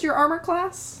 against your armor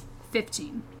class?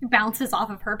 15. Bounces off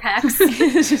of her pecs.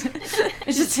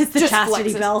 It just hits the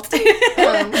chastity flexes. belt.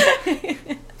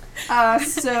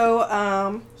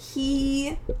 So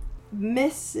he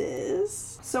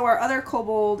misses. So our other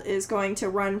kobold is going to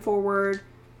run forward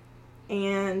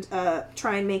and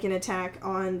try and make an attack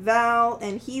on Val,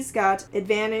 and he's got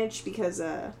advantage because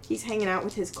he's hanging out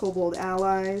with his kobold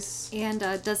allies. And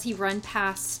does he run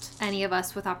past any of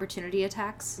us with opportunity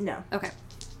attacks? No. Okay.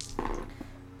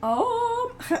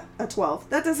 A 12.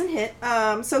 That doesn't hit.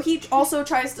 So he also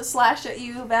tries to slash at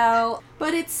you, Val,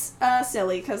 but it's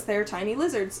silly because they're tiny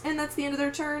lizards, and that's the end of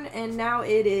their turn, and now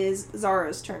it is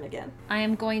Zara's turn again. I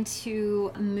am going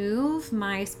to move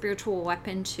my spiritual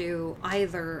weapon to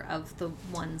either of the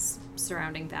ones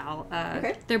surrounding Val.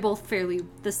 Okay. They're both fairly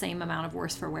the same amount of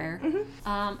worse for wear.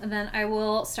 And then I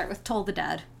will start with Toll the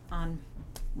Dead on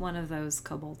one of those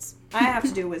kobolds. I have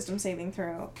to do a wisdom saving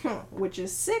throw, which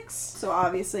is 6, so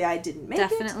obviously I didn't make it.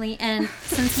 Definitely. And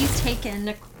since he's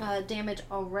taken damage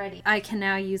already, I can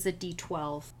now use a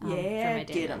d12 for my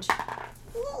get 'em. damage.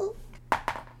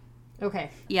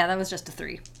 Okay. Yeah, that was just a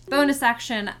 3. Bonus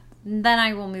action, then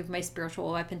I will move my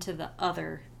spiritual weapon to the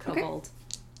other kobold.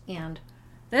 And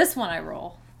this one I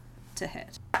roll to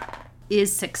hit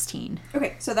is 16.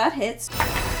 Okay, so that hits.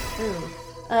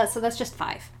 So that's just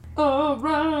 5.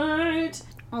 Alright.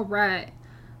 Alright.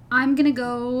 I'm gonna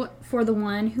go for the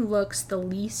one who looks the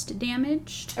least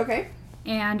damaged, Okay,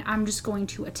 and I'm just going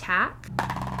to attack.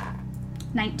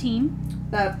 19.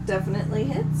 that definitely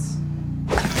hits.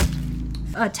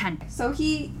 10. So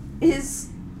he is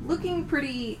looking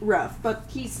pretty rough, but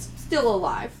he's still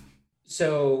alive.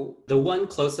 So the one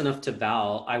close enough to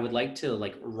Val, I would like to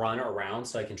like run around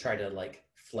so I can try to like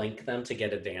flank them to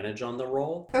get advantage on the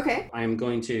roll. Okay. I'm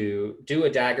going to do a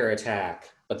dagger attack,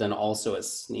 but then also a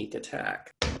sneak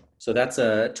attack. So that's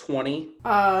a 20,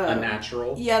 a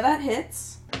natural. Yeah, that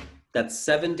hits. That's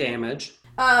 7 damage.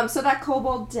 So that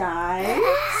kobold dies.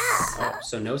 Oh,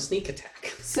 so no sneak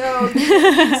attack. So you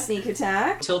can sneak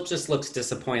attack. Tilt just looks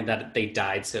disappointed that they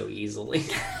died so easily.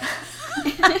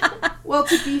 Well,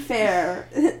 to be fair,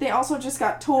 they also just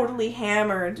got totally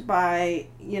hammered by,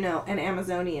 an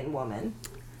Amazonian woman.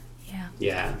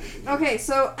 Yeah. Okay,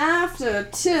 so after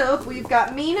Tilt, we've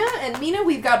got Mina, and Mina,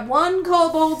 we've got one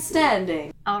kobold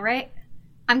standing. All right.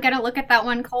 I'm going to look at that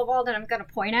one kobold and I'm going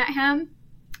to point at him.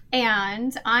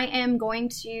 And I am going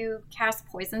to cast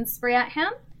Poison Spray at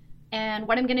him. And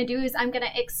what I'm going to do is I'm going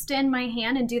to extend my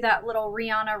hand and do that little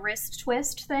Rihanna wrist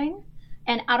twist thing.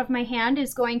 And out of my hand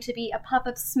is going to be a puff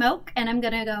of smoke. And I'm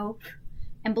going to go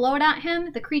and blow it at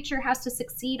him. The creature has to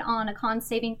succeed on a con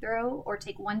saving throw or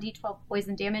take 1d12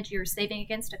 poison damage. You're saving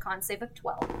against a con save of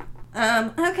 12.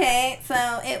 Okay,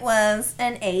 so it was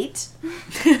an 8.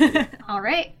 All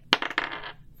right.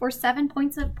 For 7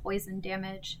 points of poison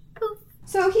damage. Poof.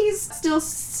 So he's still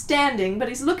standing, but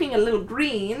he's looking a little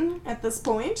green at this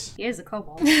point, He is a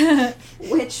kobold.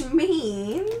 which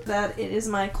means that it is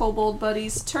my kobold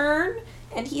buddy's turn,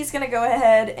 and he's going to go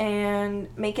ahead and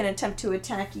make an attempt to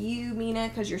attack you, Mina,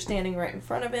 because you're standing right in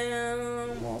front of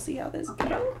him. We'll see how this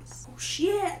goes. Oh,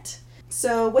 shit.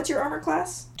 So what's your armor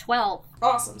class? 12.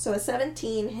 Awesome. So a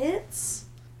 17 hits.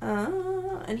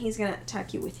 And he's going to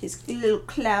attack you with his little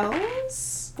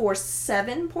claws for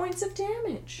 7 points of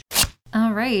damage.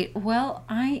 All right. Well,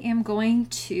 I am going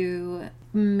to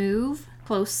move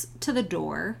close to the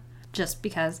door just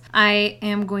because I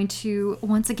am going to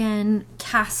once again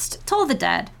cast Toll the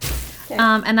Dead. Okay.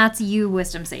 And that's you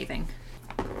wisdom saving.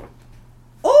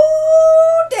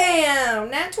 Oh, damn.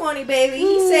 Nat 20, baby.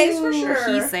 He saves for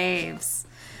sure. He saves.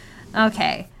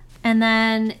 Okay. And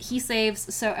then he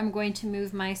saves, so I'm going to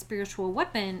move my spiritual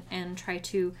weapon and try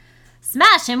to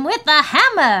smash him with the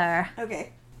hammer.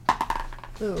 Okay.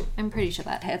 Ooh, I'm pretty sure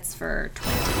that hits for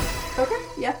 20. Okay,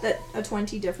 yeah, that a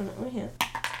 20 definitely hit.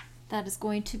 That is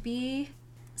going to be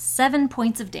 7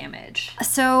 points of damage.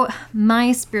 So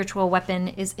my spiritual weapon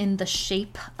is in the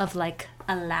shape of like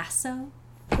a lasso.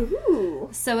 Ooh.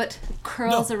 So it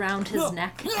curls around his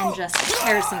neck and just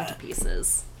tears him to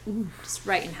pieces. Just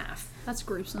right in half. That's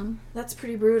gruesome. That's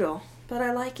pretty brutal, but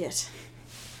I like it.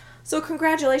 So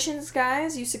congratulations,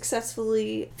 guys. You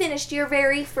successfully finished your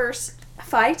very first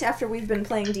fight after we've been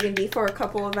playing D&D for a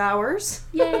couple of hours.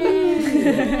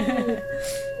 Yay!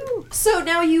 So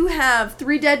now you have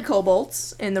 3 dead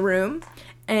kobolds in the room,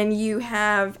 and you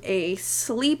have a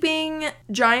sleeping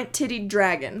giant-tittied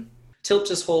dragon. Tilp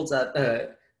just holds up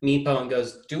Meepo and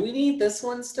goes, "Do we need this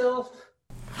one still?"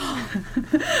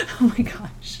 Oh my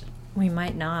gosh. We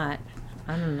might not.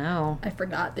 I don't know. I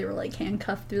forgot they were like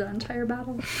handcuffed through that entire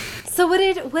battle. So what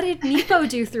did Meepo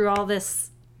do through all this?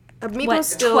 Meepo's What,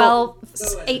 still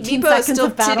 12, 18 Meepo is seconds still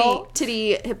of battle?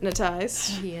 titty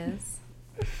hypnotized. He is.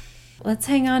 Let's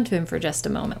hang on to him for just a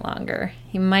moment longer.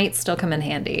 He might still come in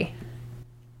handy.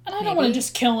 And I don't want to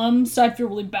just kill him, so I'd feel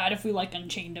really bad if we like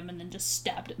unchained him and then just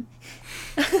stabbed him.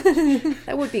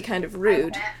 That would be kind of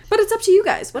rude. But it's up to you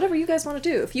guys. Whatever you guys want to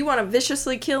do. If you want to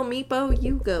viciously kill Meepo,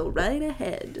 you go right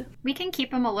ahead. We can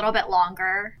keep him a little bit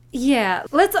longer. Yeah,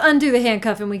 let's undo the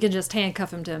handcuff and we can just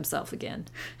handcuff him to himself again.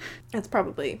 That's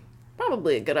probably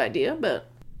a good idea, but...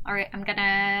 All right, I'm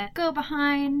gonna go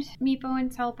behind Meepo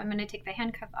and Tilp. I'm gonna take the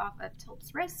handcuff off of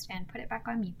Tilp's wrist and put it back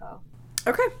on Meepo.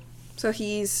 Okay. So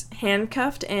he's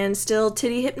handcuffed and still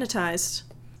titty hypnotized.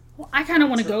 Well, I kind of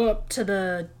want to go up to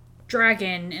the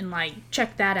dragon and like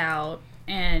check that out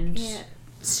and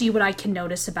see what I can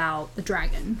notice about the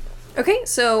dragon. Okay,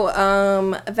 so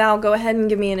Val, go ahead and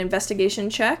give me an investigation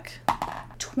check.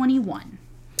 21.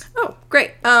 Oh,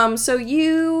 great. So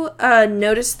you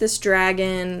notice this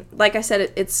dragon. Like I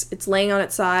said, it's laying on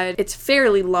its side. It's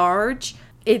fairly large.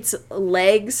 Its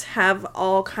legs have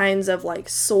all kinds of like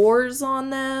sores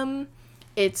on them.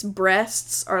 Its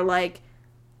breasts are like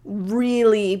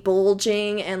really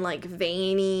bulging and like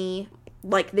veiny,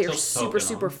 like they're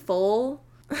super full.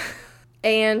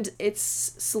 And it's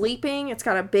sleeping. It's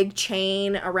got a big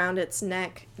chain around its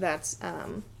neck that's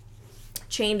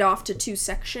chained off to 2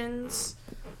 sections.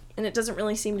 And it doesn't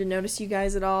really seem to notice you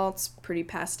guys at all. It's pretty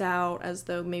passed out, as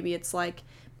though maybe it's like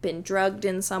been drugged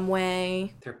in some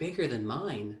way. They're bigger than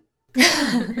mine.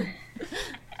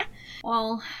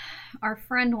 Well, our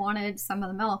friend wanted some of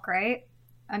the milk, right?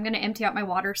 I'm gonna empty out my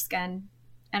water skin,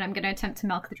 and I'm gonna attempt to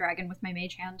milk the dragon with my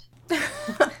mage hand.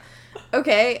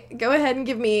 Okay, go ahead and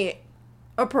give me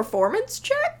a performance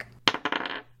check.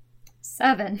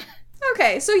 7.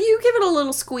 Okay, so you give it a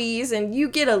little squeeze, and you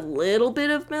get a little bit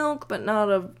of milk, but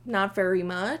not very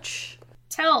much.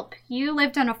 Tilp, you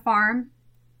lived on a farm.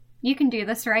 You can do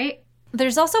this, right?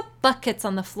 There's also buckets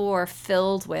on the floor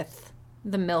filled with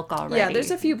the milk already. Yeah,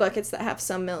 there's a few buckets that have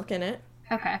some milk in it.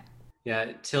 Okay.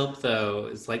 Yeah, Tilp though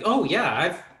is like, "Oh yeah,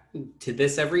 I've did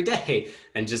this every day,"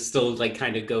 and just still like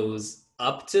kind of goes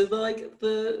up to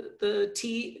the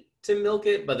teat to milk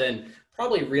it, but then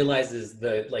probably realizes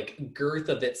the like girth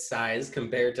of its size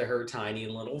compared to her tiny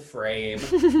little frame,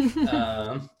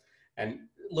 and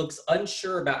looks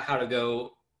unsure about how to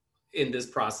go in this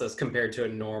process compared to a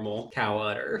normal cow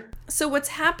udder. So what's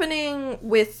happening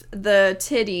with the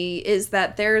titty is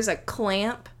that there's a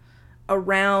clamp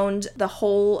around the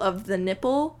hole of the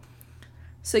nipple.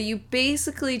 So you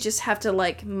basically just have to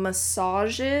like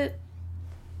massage it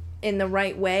in the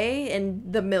right way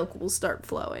and the milk will start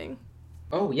flowing.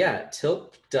 Oh yeah,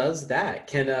 Tilp does that.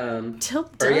 Can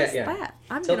Tilp does yeah. that.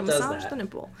 I'm Tilp gonna does massage that. the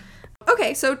nipple.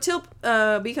 Okay, so Tilp,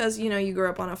 because you grew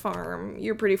up on a farm,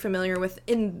 you're pretty familiar with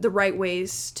in the right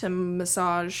ways to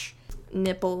massage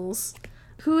nipples.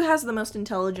 Who has the most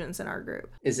intelligence in our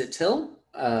group? Is it Tilp?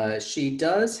 She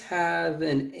does have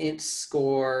an int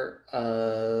score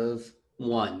of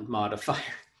 1 modifier.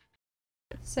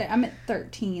 Say I'm at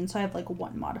 13, so I have like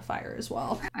 1 modifier as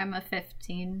well. I'm a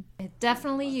 15. It's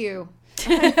definitely you.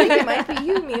 I think it might be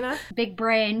you, Mina. Big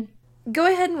brain.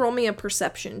 Go ahead and roll me a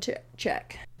perception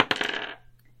check.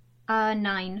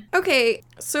 9. Okay,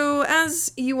 so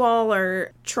as you all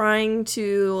are trying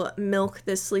to milk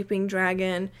this sleeping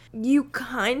dragon, you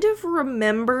kind of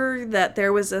remember that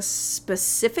there was a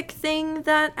specific thing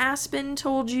that Aspen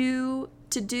told you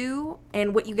to do,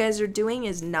 and what you guys are doing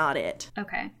is not it.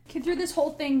 Okay. Okay, through this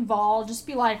whole thing, Vol just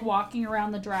be like walking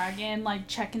around the dragon, like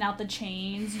checking out the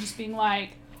chains, and just being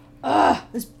like, "Ugh,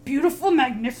 this beautiful,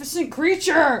 magnificent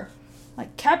creature,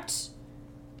 like kept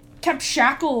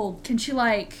shackled. Can she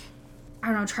like, I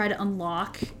don't know, try to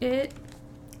unlock it?"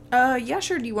 Yeah,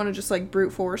 sure. Do you want to just like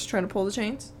brute force trying to pull the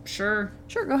chains? Sure.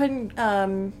 Sure, go ahead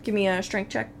and give me a strength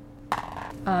check.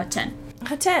 10.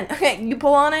 A 10. Okay, you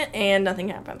pull on it and nothing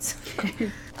happens.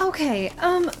 Okay,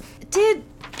 I'm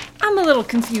a little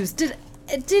confused.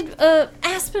 Did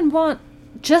Aspen want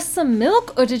just some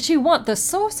milk, or did she want the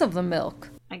source of the milk?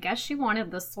 I guess she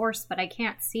wanted the source, but I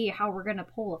can't see how we're gonna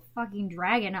pull a fucking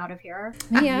dragon out of here.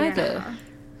 Me either.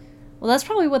 Well, that's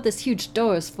probably what this huge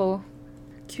door is for.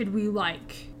 Could we,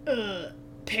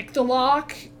 pick the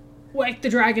lock, wake the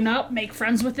dragon up, make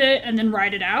friends with it, and then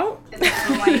ride it out? It's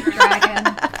a white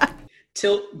dragon.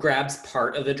 Tilt grabs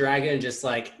part of the dragon and just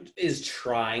is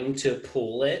trying to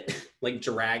pull it,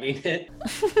 dragging it.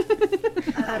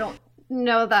 I don't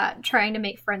know that trying to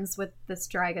make friends with this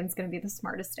dragon's gonna be the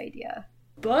smartest idea.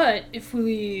 But if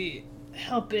we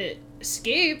help it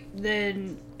escape,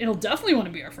 then it'll definitely want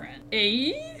to be our friend.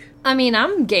 Eh? I mean,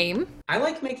 I'm game. I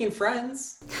like making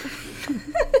friends.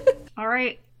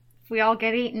 Alright, if we all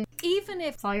get eaten, Even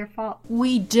if it's all your fault.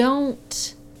 we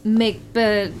don't make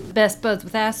best buds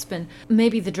with Aspen,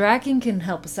 maybe the dragon can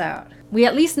help us out. We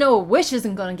at least know a wish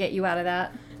isn't gonna get you out of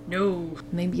that. No.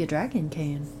 Maybe a dragon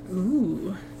can.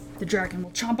 Ooh. The dragon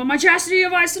will chomp on my chastity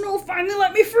of ice and will finally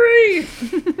let me free!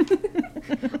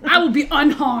 I will be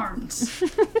unharmed.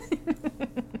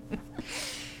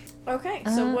 Okay,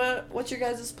 so what's your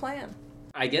guys' plan?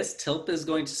 I guess Tilp is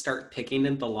going to start picking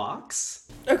in the locks.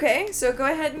 Okay, so go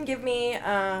ahead and give me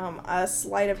a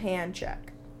sleight of hand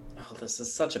check. Oh, this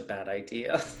is such a bad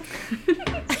idea.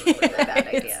 Bad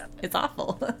idea. It's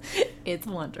awful. It's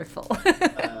wonderful.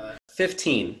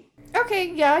 15.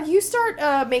 Okay, yeah, you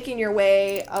start making your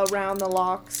way around the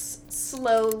locks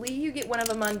slowly. You get one of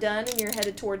them undone, and you're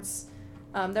headed towards.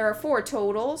 There are 4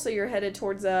 total, so you're headed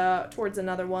towards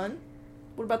another one.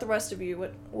 What about the rest of you?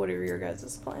 What are your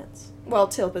guys' plans? Well,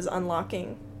 Tilp is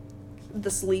unlocking the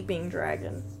sleeping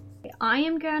dragon. I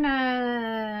am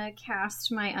gonna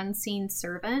cast my Unseen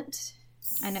Servant,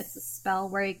 and it's a spell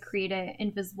where I create an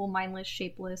invisible, mindless,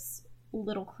 shapeless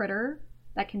little critter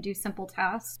that can do simple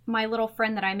tasks. My little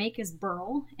friend that I make is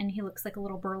Burl, and he looks like a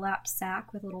little burlap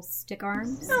sack with little stick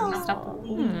arms and stuff with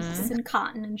leaves and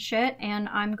cotton and shit. And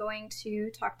I'm going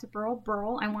to talk to Burl.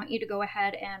 Burl, I want you to go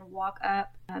ahead and walk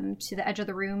up to the edge of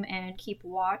the room and keep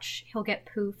watch. He'll get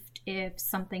poofed if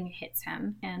something hits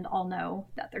him, and I'll know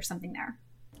that there's something there.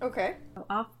 Okay. So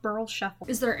off Burl shuffle.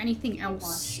 Is there anything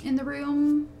else in the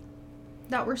room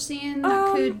that we're seeing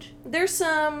that could... There's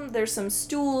some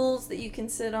stools that you can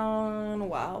sit on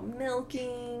while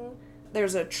milking.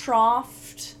 There's a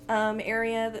troughed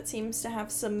area that seems to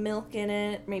have some milk in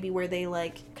it, maybe where they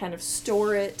kind of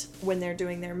store it when they're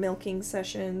doing their milking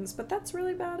sessions, but that's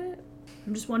really about it.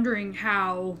 I'm just wondering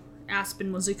how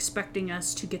Aspen was expecting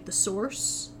us to get the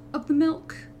source of the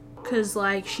milk. Because,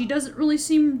 she doesn't really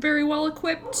seem very well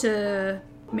equipped to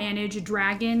manage a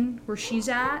dragon where she's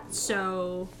at,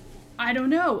 so... I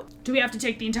don't know. Do we have to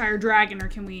take the entire dragon, or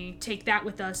can we take that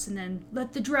with us and then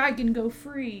let the dragon go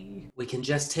free? We can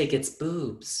just take its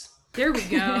boobs. There we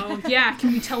go. Yeah,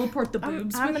 can we teleport the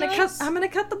boobs I'm with gonna us? I'm gonna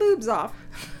cut the boobs off.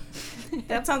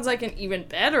 That sounds like an even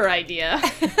better idea.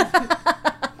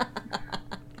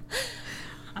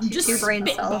 I'm just Two brain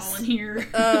cells. spitballing here.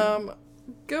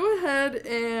 Go ahead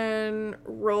and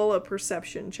roll a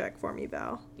perception check for me,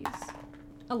 Val.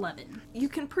 11. You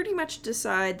can pretty much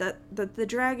decide that the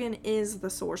dragon is the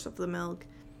source of the milk,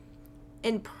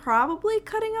 and probably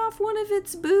cutting off one of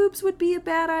its boobs would be a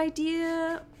bad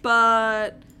idea,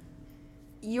 but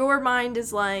your mind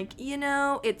is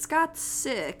it's got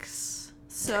 6,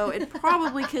 so it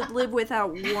probably could live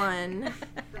without one.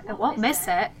 I won't miss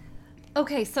it.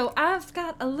 Okay, so I've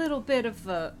got a little bit of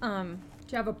a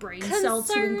Do you have a brain cell to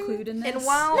Concern. include in this? And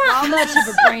while not much of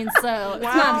a brain cell. It's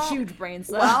not Wow. a huge brain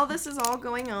cell. While this is all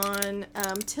going on,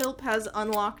 Tilp has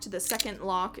unlocked the second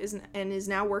lock and is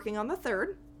now working on the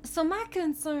third. So my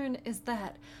concern is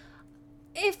that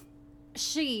if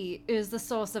she is the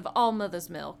source of all mother's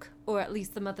milk, or at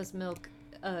least the mother's milk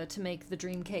to make the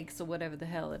dream cakes or whatever the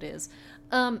hell it is,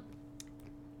 and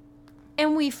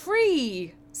we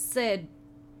free said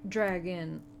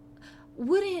dragon,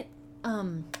 wouldn't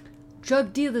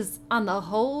drug dealers on the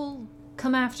whole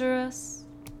come after us?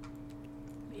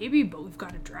 Maybe, but we've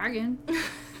got a dragon.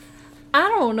 I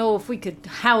don't know if we could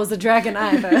house a dragon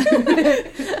either.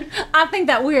 I think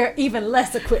that we're even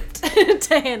less equipped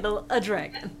to handle a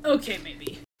dragon. Okay,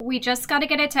 maybe. We just gotta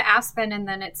get it to Aspen, and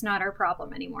then it's not our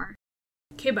problem anymore.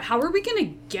 Okay, but how are we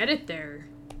gonna get it there?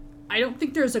 I don't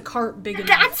think there's a cart big enough.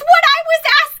 That's what I was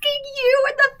asking you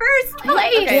in the first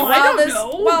place! Okay, Well, I don't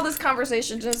know. while this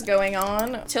conversation is going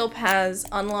on, Tilp has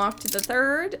unlocked the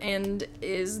third and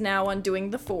is now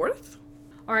undoing the fourth.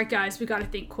 Alright, guys, we gotta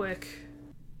think quick.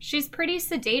 She's pretty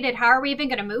sedated. How are we even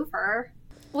gonna move her?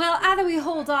 Well, either we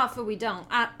hold off or we don't.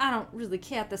 I don't really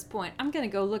care at this point. I'm gonna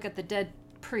go look at the dead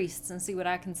priests and see what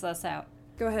I can suss out.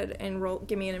 Go ahead and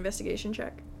give me an investigation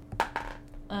check.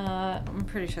 I'm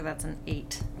pretty sure that's an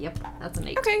 8. Yep, that's an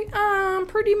 8. Okay,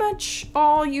 pretty much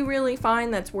all you really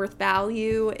find that's worth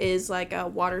value is like a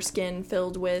water skin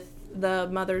filled with the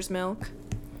mother's milk.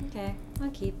 Okay, I'll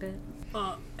keep it.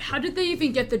 How did they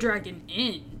even get the dragon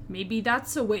in? Maybe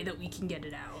that's a way that we can get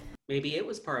it out. Maybe it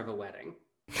was part of a wedding.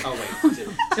 Oh wait,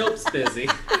 Tilp's busy.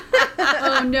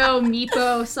 Oh no,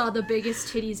 Meepo saw the biggest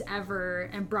titties ever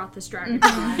and brought this dragon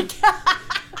on.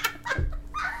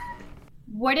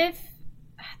 What if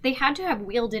they had to have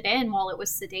wheeled it in while it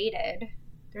was sedated?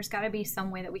 There's got to be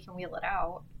some way that we can wheel it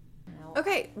out.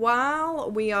 Okay,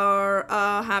 while we are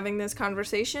having this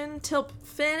conversation, Tilp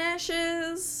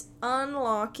finishes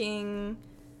unlocking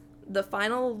the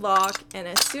final lock, and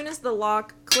as soon as the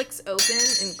lock clicks open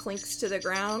and clinks to the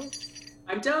ground,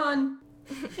 I'm done.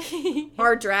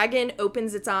 our dragon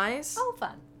opens its eyes Oh,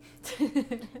 fun.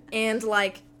 and,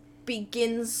 like,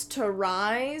 begins to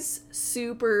rise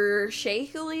super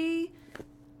shakily,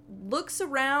 looks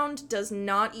around, does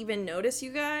not even notice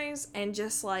you guys, and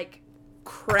just, like,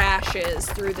 crashes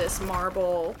through this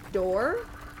marble door.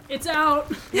 It's out.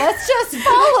 Let's just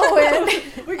follow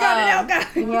it. We got it out, guys.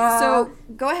 Yeah. So,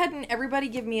 go ahead and everybody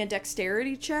give me a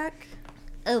dexterity check.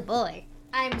 Oh boy.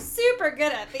 I'm super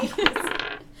good at these.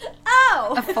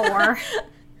 Oh! A 4.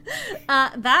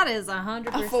 That is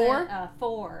 100%. A 4? A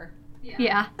 4.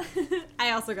 Yeah.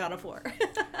 I also got a 4.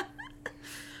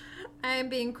 I am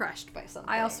being crushed by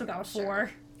something. I also got a 4.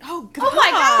 Oh, God. Oh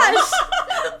my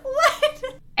gosh!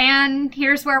 What? And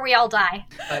here's where we all die.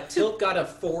 Tilp got a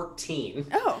 14.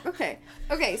 Oh, okay.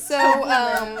 Okay, so,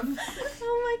 Oh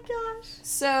my gosh.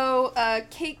 So,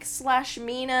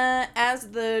 Cake/Mina, as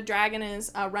the dragon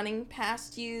is running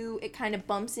past you, it kind of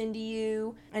bumps into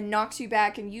you and knocks you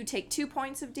back, and you take 2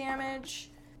 points of damage.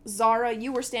 Zara,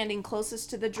 you were standing closest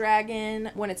to the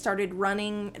dragon. When it started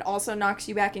running, it also knocks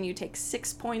you back, and you take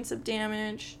 6 points of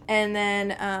damage. And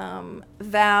then,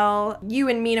 Val, you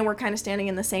and Mina were kind of standing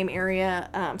in the same area,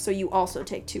 so you also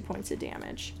take 2 points of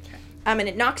damage. And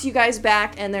it knocks you guys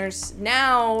back, and there's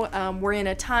now, we're in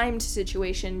a timed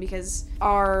situation because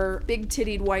our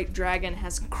big-tittied white dragon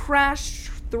has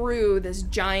crashed through this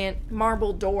giant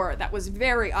marble door that was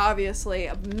very obviously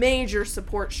a major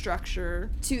support structure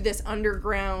to this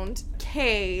underground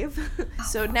cave.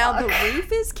 So now the roof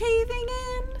is caving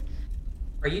in.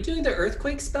 Are you doing the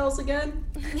earthquake spells again?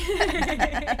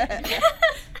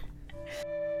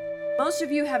 Most of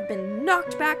you have been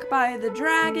knocked back by the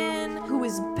dragon, who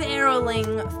is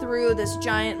barreling through this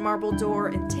giant marble door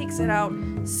and takes it out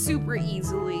super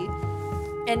easily.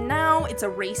 And now it's a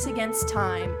race against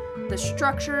time. The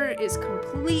structure is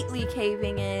completely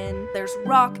caving in. There's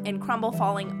rock and crumble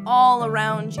falling all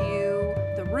around you.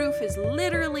 The roof is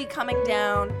literally coming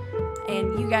down,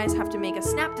 and you guys have to make a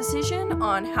snap decision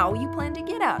on how you plan to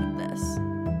get out of this.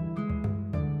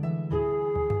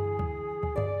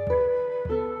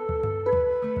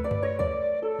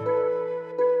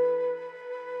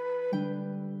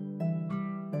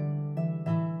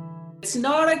 It's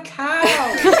not a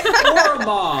cow or a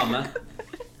mom.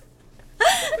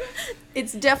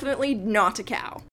 It's definitely not a cow.